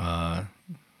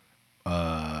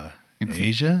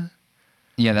 Asia.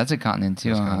 Yeah, that's a continent too.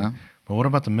 That's Uh-huh. continent. But what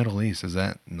about the Middle East? Is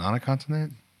that not a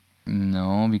continent?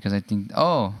 No, because I think.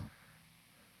 Oh.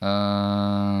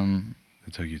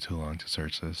 It took you too long to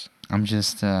search this. I'm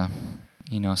just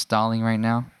stalling right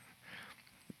now.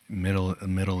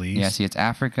 Middle East. Yeah, see, it's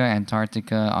Africa,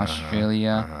 Antarctica,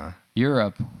 Australia, Uh-huh.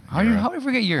 Europe. How do we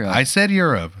forget Europe? I said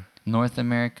Europe. North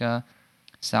America,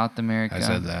 South America. I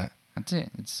said that. That's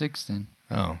it. It's 6 then.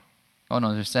 Oh. Oh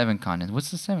no, there's 7 continents.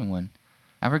 What's the 7th one?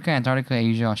 Africa, Antarctica,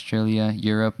 Asia, Australia,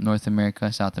 Europe, North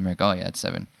America, South America. Oh yeah, it's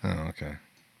 7. Oh, okay.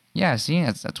 Yeah, see,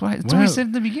 that's what we said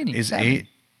at the beginning. Is 7.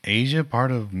 Asia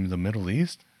part of the Middle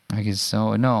East? I guess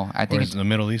so. No, I Or think is it's the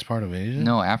Middle East part of Asia?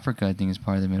 no Africa. I think is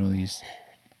part of the Middle East.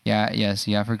 Yeah, yeah.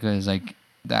 See, Africa is like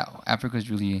that. Africa is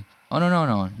really. Oh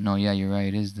no. Yeah, you're right.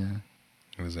 It is the.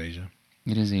 It was Asia.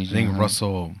 It is I Asia. think huh?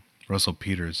 Russell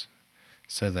Peters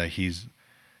said that he's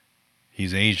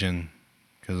Asian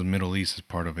because the Middle East is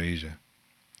part of Asia.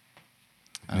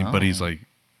 But he's Oh. like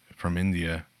from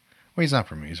India. Well, he's not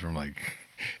from. He's from like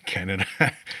Canada.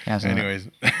 Yeah, so- Anyways,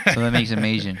 So that makes him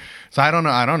Asian. so I don't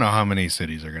know. I don't know how many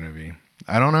cities are gonna be.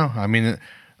 I don't know. I mean,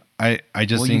 I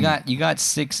just Well, think you got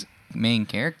 6 main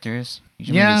characters. You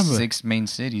should Yeah, make it but- 6 main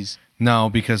cities. no,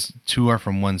 because 2 are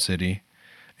from one city,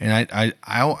 and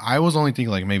I was only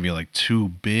thinking like maybe like 2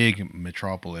 big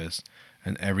metropolis,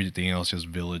 and everything else just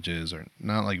villages, or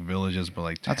not like villages, but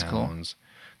like That's cool. towns.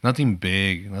 Nothing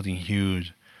big, nothing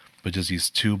huge, but just these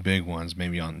 2 big ones,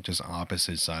 maybe on just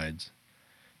opposite sides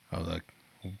of the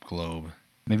globe.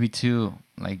 Maybe 2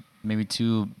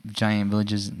 giant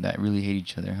villages that really hate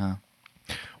each other, huh?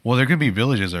 Well, there could be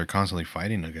villages that are constantly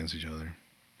fighting against each other.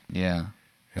 Yeah.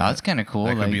 And That's kind of cool.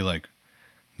 That like, could be like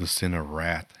the Sin of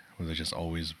Wrath, where they're just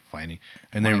always fighting,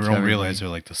 and they Wanting to don't kill realize everybody. they're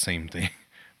like the same thing,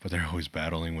 but they're always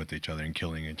battling with each other and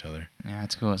killing each other. yeah,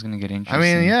 that's cool. It's gonna get I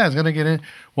interesting. mean, yeah, it's gonna get in.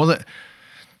 Well,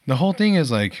 the whole thing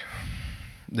is like,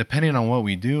 depending on what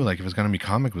we do, like if it's gonna be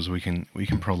comic books, we can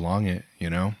prolong it, you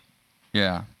know.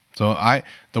 Yeah. So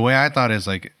the way I thought is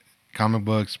like, comic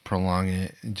books, prolong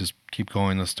it, and just keep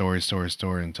going the story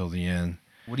until the end.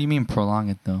 What do you mean prolong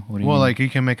it though? What do you Well, mean? like you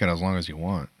can make it as long as you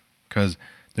want, because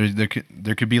there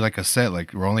could be like a set,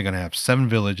 like we're only gonna have 7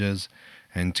 villages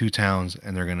and 2 towns,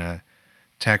 and they're gonna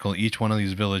tackle each one of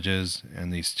these villages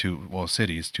and these 2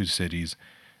 cities, 2 cities,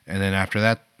 and then after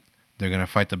that they're gonna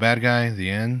fight the bad guy. The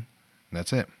end.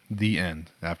 That's it. The end.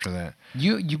 After that.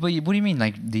 But what do you mean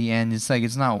like the end? It's like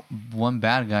it's not one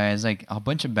bad guy. It's like a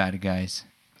bunch of bad guys.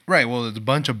 Right. Well, there's a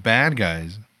bunch of bad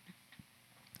guys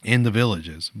in the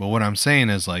villages, but what I'm saying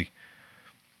is like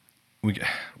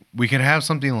we could have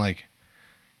something like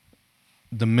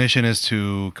the mission is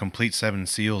to complete 7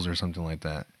 seals or something like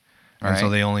that. And so Right.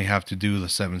 they only have to do the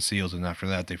 7 seals, and after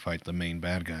that they fight the main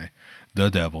bad guy, the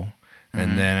devil, Mhm.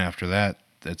 and then after that,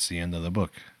 that's the end of the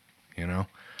book, you know.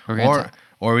 We're gonna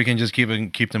Or we can just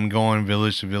keep them going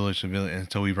village to village to village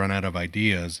until we run out of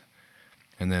ideas,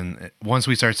 and then once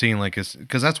we start seeing like it's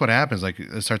because that's what happens, like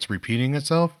it starts repeating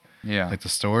itself, yeah. like the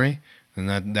story, and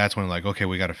that's when like okay,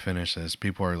 we got to finish this.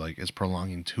 People are like it's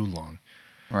prolonging too long,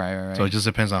 Right. so it just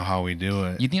depends on how we do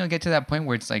it. You think it'll get to that point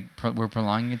where it's like we're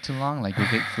prolonging it too long? Like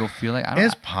you'll feel like I don't.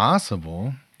 It's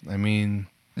possible. I mean,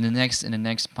 In the next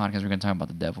podcast, we're gonna talk about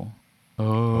the devil.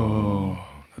 the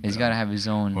He's devil. got to have his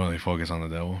own. Well, they focus on the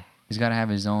devil. He's got to have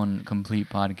his own complete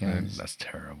podcast. That's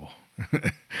terrible.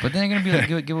 But then they're gonna be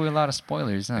like give away a lot of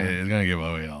spoilers, huh? It's gonna give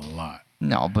away a lot.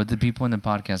 No, but the people in the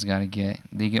podcast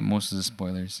they get most of the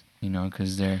spoilers, you know,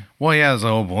 because they're Well, yeah, that's the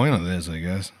whole point of this, I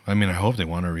guess. I mean, I hope they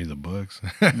want to read the books.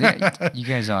 you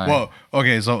guys are. Well,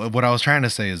 okay, so what I was trying to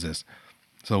say is this.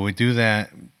 So we do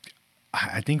that.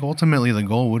 I think ultimately the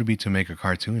goal would be to make a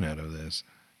cartoon out of this.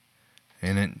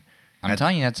 And it, I'm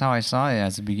telling you, that's how I saw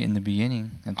it in the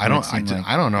beginning. That's what it seemed like.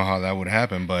 I don't know how that would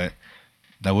happen, but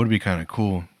that would be kind of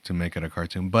cool to make it a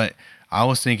cartoon. But I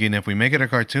was thinking if we make it a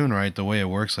cartoon, right, the way it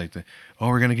works, like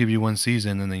we're going to give you 1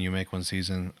 season and then you make 1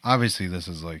 season. Obviously, this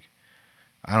is like,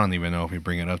 I don't even know if we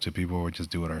bring it up to people or we just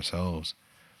do it ourselves.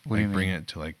 What do Like you bring mean? it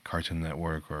to like Cartoon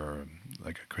Network or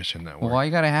like a Christian network. Well, all you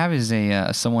gotta have is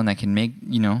a someone that can make.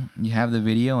 You know, you have the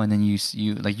video, and then you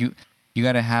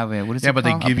gotta have a what is yeah, it but they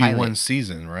called? A give you pilot. 1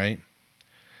 season, right?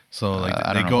 So like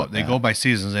I they don't know go about they that. go by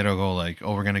seasons. They don't go like,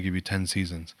 oh, we're gonna give you 10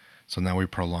 seasons. So now we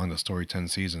prolong the story 10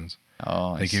 seasons.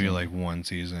 Oh, They give you like 1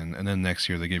 season, and then next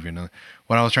year they give you another.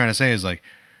 What I was trying to say is like,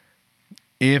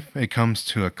 if it comes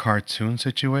to a cartoon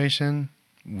situation,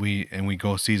 we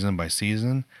go season by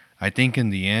season. I think in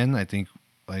the end,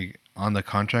 like on the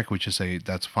contract we should say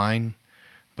that's fine.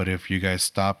 But if you guys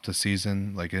stop the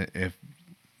season, like if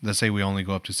let's say we only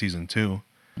go up to season 2,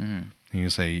 Mhm. and you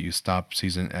say you stop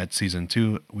season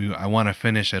 2, I want to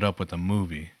finish it up with a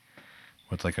movie,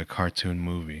 with like a cartoon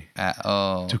movie.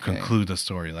 To Okay. conclude the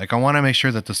story. Like I want to make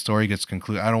sure that the story gets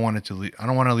concluded. I don't want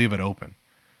to leave it open.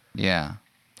 Yeah.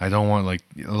 I don't want like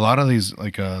a lot of these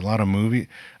like a lot of movie.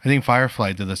 I think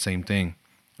Firefly did the same thing,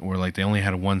 where like they only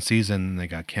had 1 season and they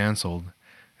got canceled,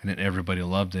 and then everybody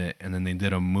loved it, and then they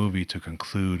did a movie to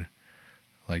conclude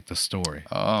like the story.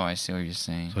 Oh, I see what you're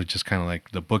saying. So it's just kind of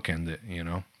like the bookend it, you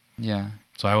know. Yeah.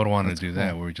 So I would want to That's do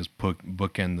that, cool. where we just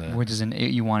bookend the. Where does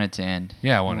you want it to end?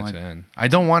 Yeah, I You want it to end. I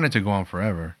don't want it to go on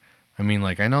forever. I mean,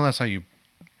 like I know that's how you.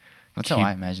 That's how keep-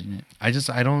 I imagine it.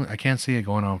 I can't see it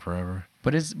going on forever.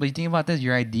 But you think about this,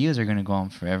 your ideas are gonna go on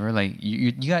forever. Like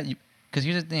you got, because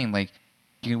here's the thing, like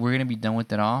we're gonna be done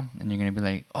with it all, and you're gonna be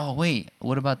like, oh wait,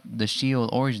 what about the Shield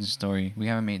origin story? We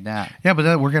haven't made that. Yeah,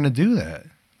 but we're gonna do that.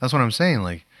 That's what I'm saying.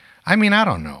 Like, I mean, I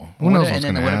don't know. Who knows what's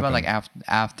gonna happen? What about like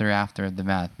after the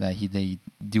math that they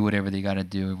do whatever they gotta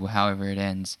do, however it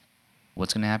ends?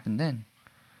 What's gonna happen then?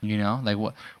 You know, like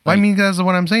what? Well, Like, I mean, that's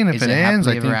what I'm saying. If is it it ends,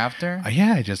 I happily think. ever after?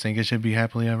 Yeah, I just think it should be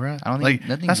happily ever after. I don't think like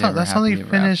nothing's that's how ever that's how they happily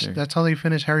ever finished. after. That's how they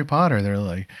finished Harry Potter. They're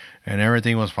like, and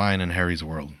everything was fine in Harry's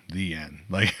world. The end.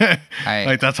 Like,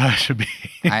 like that's how it should be.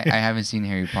 I haven't seen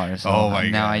Harry Potter, so Oh my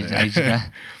now God. I just got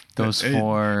those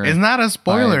four. It's not a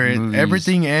spoiler. movies.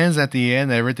 Everything ends at the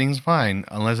end. Everything's fine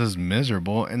unless it's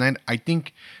miserable. And I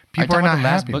think people are are you talking not about the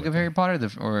last happy book with of it. Harry Potter,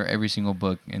 or every single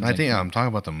book? In I think I'm talking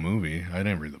about the movie. I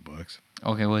didn't read the books.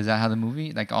 Okay, well, is that how the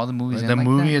movie? Like all the movies? The end like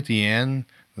movie that? at the end,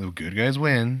 the good guys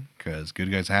win because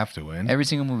good guys have to win. Every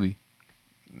single movie.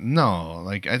 No,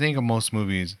 like I think most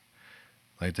movies,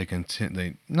 like they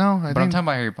continue. No, I But I'm think talking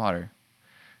about Harry Potter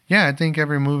yeah, I think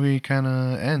every movie kind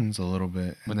of ends a little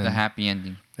bit, with and the then happy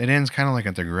ending. it ends kind of like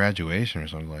at their graduation or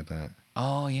something like that.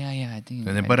 Oh yeah, I think.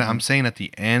 And then, but I'm saying at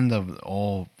the end of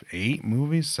all 7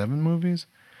 movies,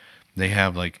 they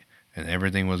have like, and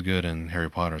everything was good in Harry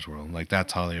Potter's world. Like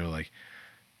that's how they were like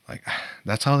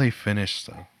that's how they finished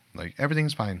stuff. Like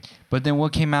everything's fine. But then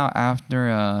what came out after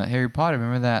Harry Potter?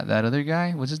 Remember that other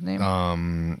guy? What's his name?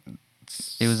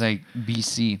 It was like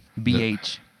BC,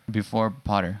 BH, before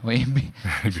Potter. Wait,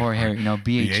 before Harry. No,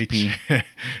 BHP.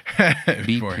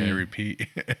 Before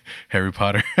Harry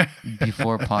Potter.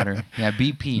 Before Potter. Yeah,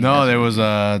 BP. No, That's there what- was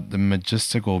the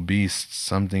Magistical Beast,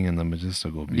 something in the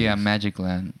Magistical Beast. Yeah, Magic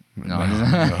Land. No, No,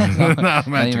 it's no, not, not not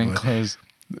Magic even Land. close.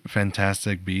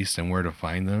 Fantastic Beast and Where to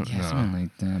Find Them. Yeah, No. something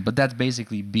like that. But that's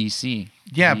basically BC.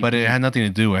 Yeah, but it BP. had nothing to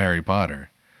do with Harry Potter.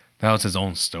 That was his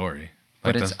own story.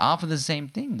 But Like it's the- off of the same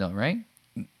thing, though, right?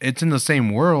 it's in the same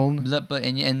world. But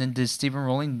and then did Stephen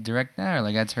Rowling direct that, or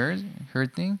like that's her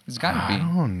thing? It's gotta I be.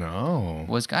 don't know.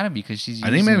 Well, it's gotta be because she's. I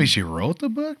think maybe using- she wrote the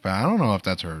book, but I don't know if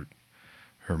that's her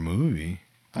movie.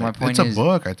 My point it's a is-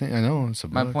 book. I know it's a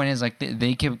My book. point is like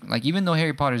they kept like even though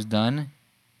Harry Potter's done,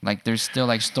 like there's still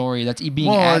like story that's being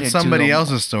Well, added it's somebody to the-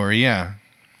 else's story, yeah.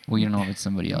 Well, you don't know if it's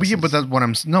somebody But else's. yeah, but that's what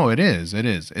I'm. No, it is. It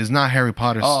is. It's not Harry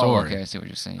Potter's oh, story. okay, I see what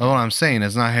you're saying. That's what I'm saying.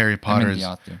 It's not Harry I meant Potter's. the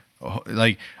author.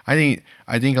 Like I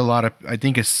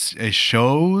think it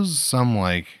shows some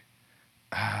like.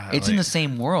 It's in the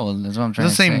same world. That's what I'm trying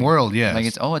It's to the say. same world, yes. Like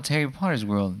it's Harry Potter's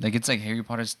world. Like it's like Harry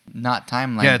Potter's not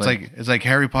timeline. Yeah, it's but like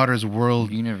Harry Potter's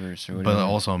world, universe or whatever. but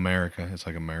also America. It's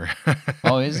like America.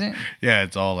 Oh, is it? Yeah,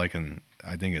 it's all like in.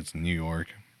 I think it's New York.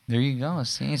 There you go.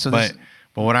 See, so But this,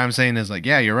 but what I'm saying is like,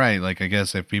 yeah, you're right. Like I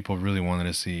guess if people really wanted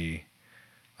to see,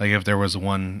 like if there was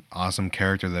one awesome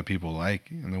character that people like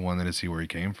and they wanted to see where he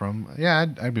came from, yeah,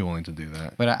 I'd be willing to do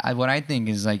that. But what I think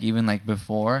is like even like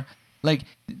before, like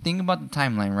think about the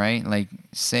timeline, right? Like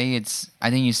say I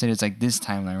think you said it's like this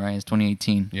timeline, right? It's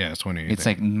 2018. Yeah, it's 2018. It's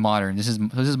like modern. This is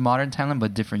modern timeline,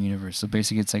 but different universe. So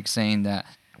basically, it's like saying that,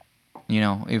 you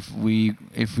know, if we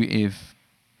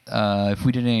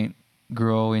didn't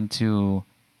grow into,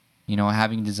 you know,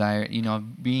 having desire, you know,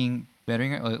 being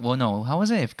bettering. Well, no, how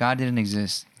was it? If God didn't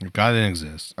exist, if God didn't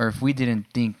exist, or if we didn't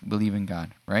believe in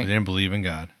God, we right? didn't believe in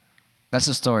God. That's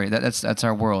the story. That's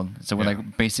our world. So we're Yeah.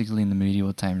 like basically in the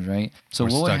medieval times, right? So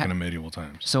We're what would stuck in the medieval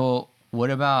times. So what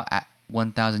about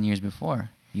 1,000 years before?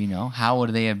 You know, how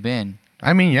would they have been?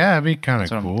 I mean, yeah, it'd be kind of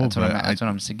That's what I'm- cool. that's what but I'm- that's what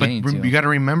I'm but getting to. you got to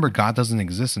remember, God doesn't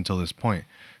exist until this point.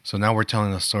 So now we're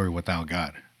telling a story without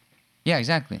God. Yeah,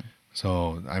 exactly.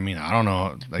 So I mean, I don't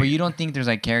know. Like, But you don't think there's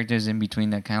like characters in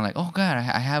between that kind of like, oh God, I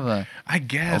have a, I oh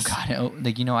guess. God, oh,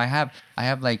 like you know, I have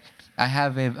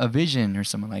a vision or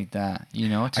something like that. You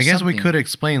know, to I guess we something. could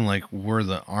explain like where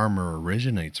the armor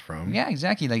originates from. Yeah,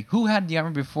 exactly. Like who had the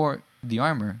armor before the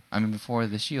armor? I mean, before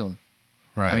the shield.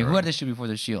 Right. I mean, who right. had the shield before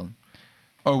the shield?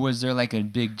 Or was there like a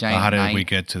big giant How did knight? we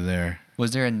get to there?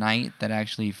 Was there a knight that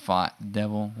actually fought the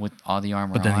devil with all the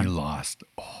armor But then on? he lost.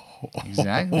 Oh,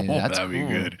 Exactly, that's that'd be cool.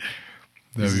 good.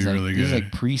 This That'd be is like, really This is good.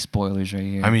 like pre-spoilers right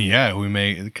here. I mean, yeah, we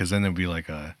may, because then it'd be like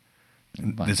a.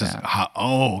 About This is that. how,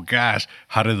 oh gosh,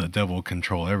 how did the devil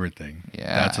control everything?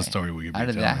 Yeah, That's a story we could be How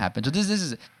did telling. that happen? So this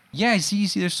is yeah. You see,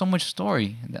 there's so much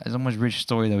story. There's so much rich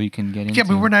story that we can get into. Yeah,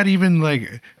 but we're not even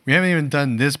like we haven't even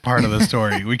done this part of the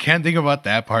story. We can't think about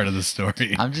that part of the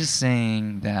story. I'm just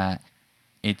saying that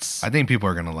it's I think people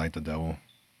are gonna like the devil.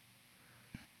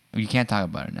 you can't talk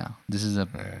about it now. This is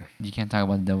Yeah. you can't talk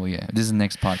about the devil yet. This is the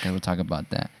next podcast. We'll talk about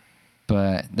that.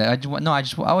 But I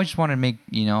just want to make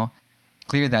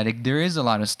clear that there is a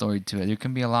lot of story to it. There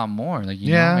can be a lot more. Like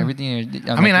you Yeah. know, everything.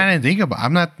 I mean, I didn't think about.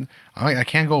 I'm not. I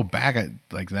can't go back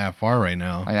like that far right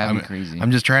now. Oh, that'd be I'm crazy.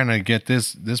 I'm just trying to get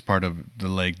this part of the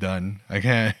lake done. I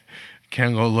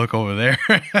can't go look over there.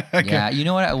 Yeah, you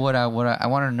know what I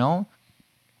want to know,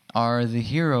 are the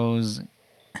heroes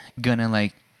gonna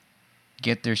like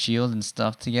get their shield and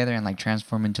stuff together and like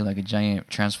transform into like a giant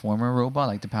transformer robot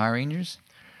like the Power Rangers?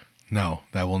 No,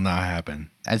 that will not happen.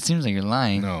 It seems like you're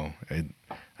lying. No,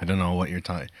 I don't know what you're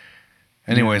talking.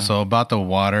 Anyway, Yeah. so about the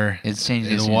water, It's changed.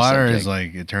 the water is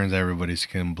like it turns everybody's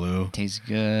skin blue. Tastes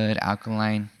good,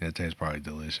 alkaline. It tastes probably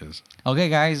delicious. Okay,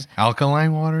 guys,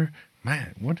 Alkaline water,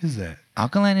 man, what is that?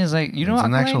 alkaline is like you know It's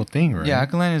an alkaline? actual thing, right? Yeah,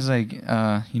 alkaline is like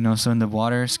you know, so in the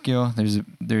water scale,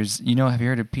 there's you know, have you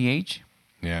heard of pH?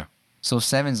 Yeah. So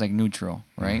 7 is like neutral,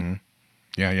 right? Mhm.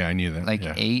 Yeah, I knew that. Like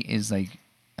yeah. 8 is like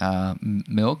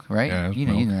milk, right? Yeah, it's you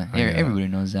know, milk. I knew that. everybody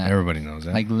knows that. Everybody knows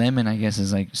that. Like lemon, I guess,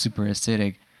 is like super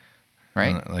acidic,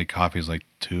 right? Like coffee is like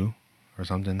 2 or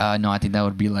something. No, I think that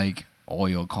would be like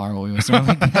oil, car oil, or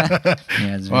something like that.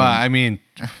 Yeah, it's Well, really- I mean,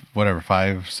 whatever,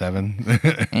 5, 7.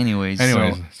 Anyways,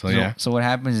 so yeah. So what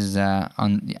happens is that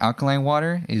on the alkaline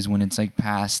water is when it's like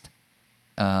past,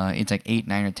 it's like 8,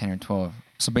 9, or 10, or 12.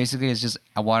 So basically, it's just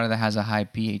a water that has a high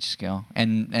pH scale,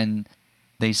 and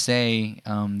they say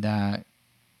that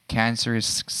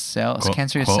cancerous cells, quote,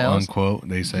 cancerous quote, cells, unquote,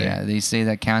 they say. yeah, they say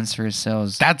that cancerous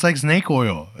cells. That's like snake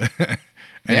oil.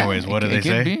 Anyways, Yeah, what do they it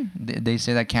could say? be. They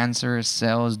say that cancerous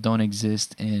cells don't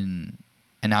exist in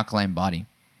an alkaline body.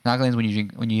 Alkaline is when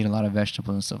you eat a lot of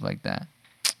vegetables and stuff like that.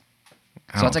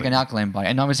 I So don't it's like an think- alkaline body.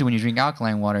 And obviously when you drink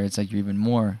alkaline water, it's like you're even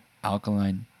more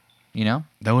alkaline, you know?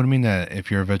 That would mean that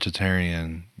if you're a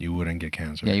vegetarian, you wouldn't get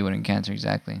cancer. Yeah, you wouldn't cancer,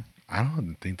 exactly. I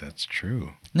don't think that's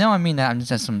true. No, I mean,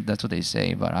 that's what they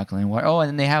say about alkaline water. Oh, and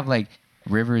then they have like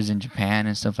rivers in Japan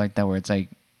and stuff like that where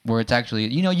it's actually,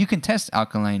 you know, you can test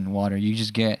alkaline water. You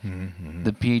just get Mhm.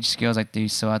 the pH scales like they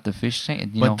sell at the fish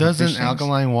tank. But doesn't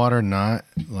alkaline water not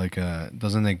like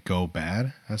doesn't it go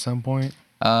bad at some point?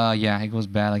 Yeah, it goes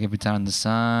bad like if it's out in the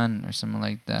sun or something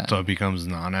like that. So it becomes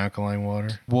non-alkaline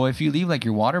water. Well, if you leave like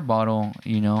your water bottle,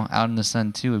 you know, out in the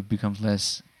sun too, it becomes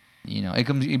less, you know, it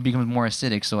becomes more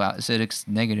acidic. So acidic's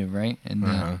negative, right? And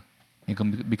Uh-huh.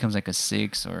 becomes like a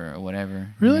 6 or whatever.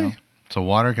 Really? You know? So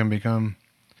water can become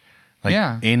like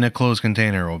Yeah. in a closed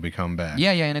container will become bad.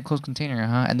 Yeah, in a closed container,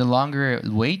 And the longer it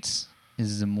waits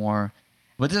is the more.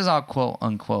 But this is all quote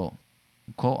unquote,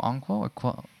 quote unquote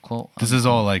or quote. This is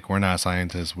all like we're not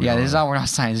scientists. Yeah, this is all we're not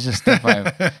science. It's just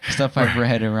stuff I've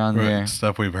read around there.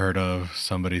 Stuff we've heard of.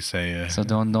 Somebody say So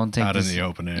don't take out this in the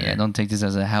open air. Yeah, don't take this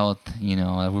as a health. You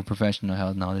know, we're professional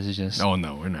health. No, this is just. Oh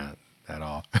no, we're not at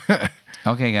all.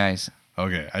 Okay, guys.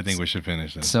 Okay, I think we should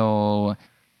finish this. So,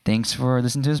 thanks for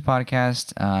listening to this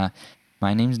podcast.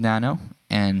 My name's Nano,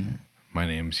 and My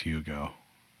name's Hugo.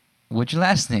 what's your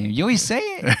last name? You always say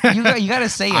it. You gotta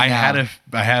say it I now.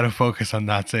 had to focus on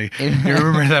not saying. You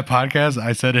remember that podcast?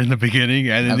 I said it in the beginning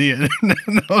and in the end.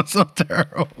 That was so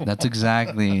terrible. That's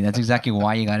exactly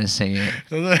why you gotta say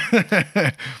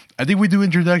it. I think we do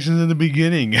introductions in the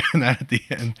beginning, not at the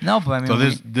end. No, but I mean, So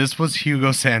this was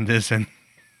Hugo Sandis, and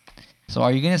so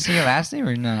are you gonna say your last name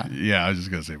or not? yeah, I was just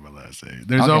gonna say my last name.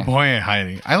 There's no Okay. point in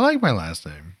hiding. I like my last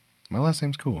name. My last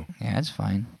name's cool. Yeah, it's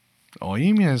fine. Oh,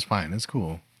 Yemia is fine. It's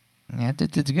cool. Yeah,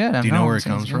 it's good. Do you know where it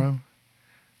comes from?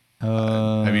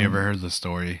 from? Have you ever heard the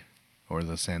story, or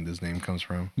the Sandis name comes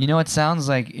from? You know, it sounds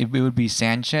like it would be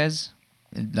Sanchez,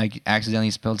 like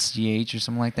accidentally spelled CH or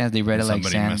something like that. They read it like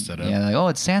Somebody San. messed it up. Yeah, like oh,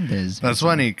 it's Sandez. That's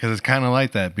funny because it's kind of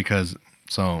like that because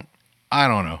so I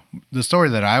don't know. The story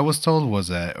that I was told was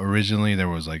that originally there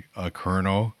was like a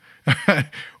colonel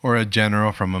or a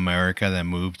general from America that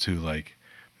moved to like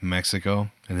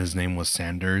Mexico and his name was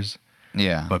Sanders.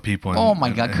 Yeah. But people. Oh my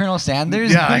God, Colonel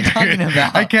Sanders? Yeah, What are you talking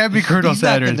about? I can't be Colonel He's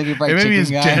not the Sanders. Kentucky Fried Maybe it's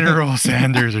Chicken guy. General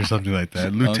Sanders or something like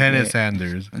that. Lieutenant Okay.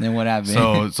 Sanders. And then what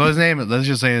happened? So his name, let's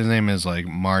just say his name is like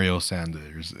Mario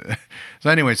Sanders. So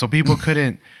anyway, so people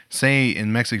couldn't say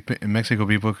in Mexico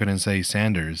people couldn't say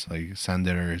Sanders, like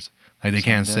Sanders. Like they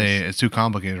can't say Sanders. it's too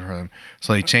complicated for them.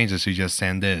 So they changed it to just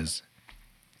Sandez.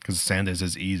 Because Sanders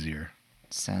is easier.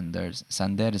 Sanders.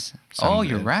 Oh,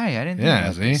 you're Sanders. right. I didn't Yeah,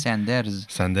 think about that. see? Sanders.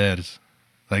 Sanders.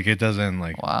 Like it doesn't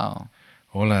like Wow.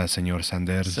 hola señor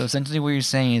Sanders. So essentially what you're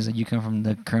saying is that you come from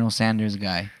the Colonel Sanders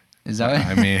guy. Is that what?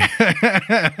 I mean,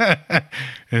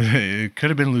 it could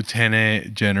have been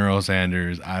Lieutenant General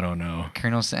Sanders. I don't know.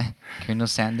 Colonel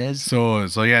Sanders? So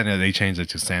yeah, no, they changed it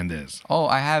to Sanders. Oh,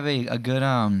 I have a good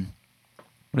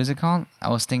what is it called? I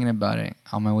was thinking about it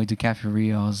on my way to Cafe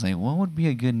Rio. I was like, what would be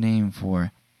a good name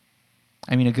for?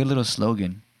 I mean, a good little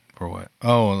slogan. For what?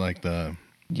 Oh, like the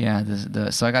Yeah.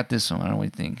 So I got this one. I don't know what you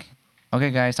think.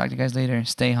 Okay, guys. Talk to you guys later.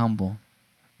 Stay humble.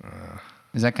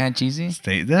 Is that kind of cheesy?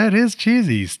 That is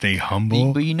cheesy. Stay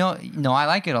humble. But no, I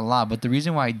like it a lot. But the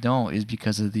reason why I don't is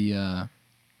because of the,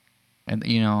 and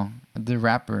the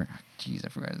rapper. Jeez, I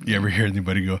forgot. His You ever name. hear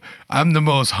anybody go, "I'm the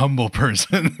most humble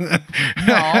person"? No,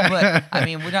 but I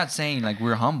mean, we're not saying like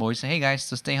we're humble. We say, hey guys,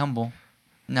 so stay humble.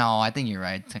 No, I think you're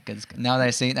right. 'Cause now that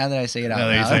I say it out Now loud,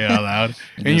 that you say it out loud, It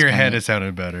in does your head kinda- it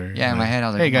sounded better. Yeah, in my head I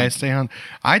was like, "Hey oh my- guys, stay on."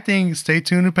 I think stay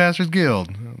tuned to Pastors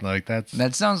Guild. Like that's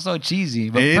that sounds so cheesy,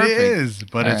 but it perfect. is,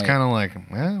 but All it's right. kind of like,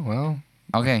 well.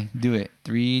 Okay, do it.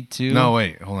 3, 2. No,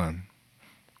 wait, hold on.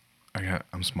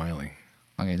 I'm smiling.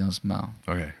 Okay, don't smile.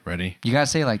 Okay, ready? You gotta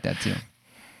say it like that too.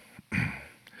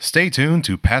 Stay tuned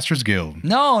to Pastors Guild.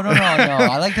 No.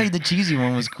 I like how the cheesy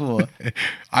one was cool.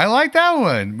 I like that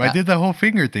one. I Yeah. did the whole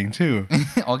finger thing too.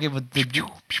 Okay, but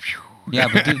yeah,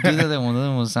 but do the other one. The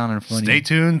other one sounded funny. Stay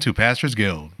tuned to Pastors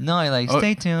Guild. No, like Oh.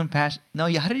 stay tuned.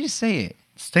 No, how did you say it?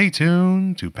 Stay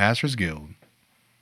tuned to Pastors Guild.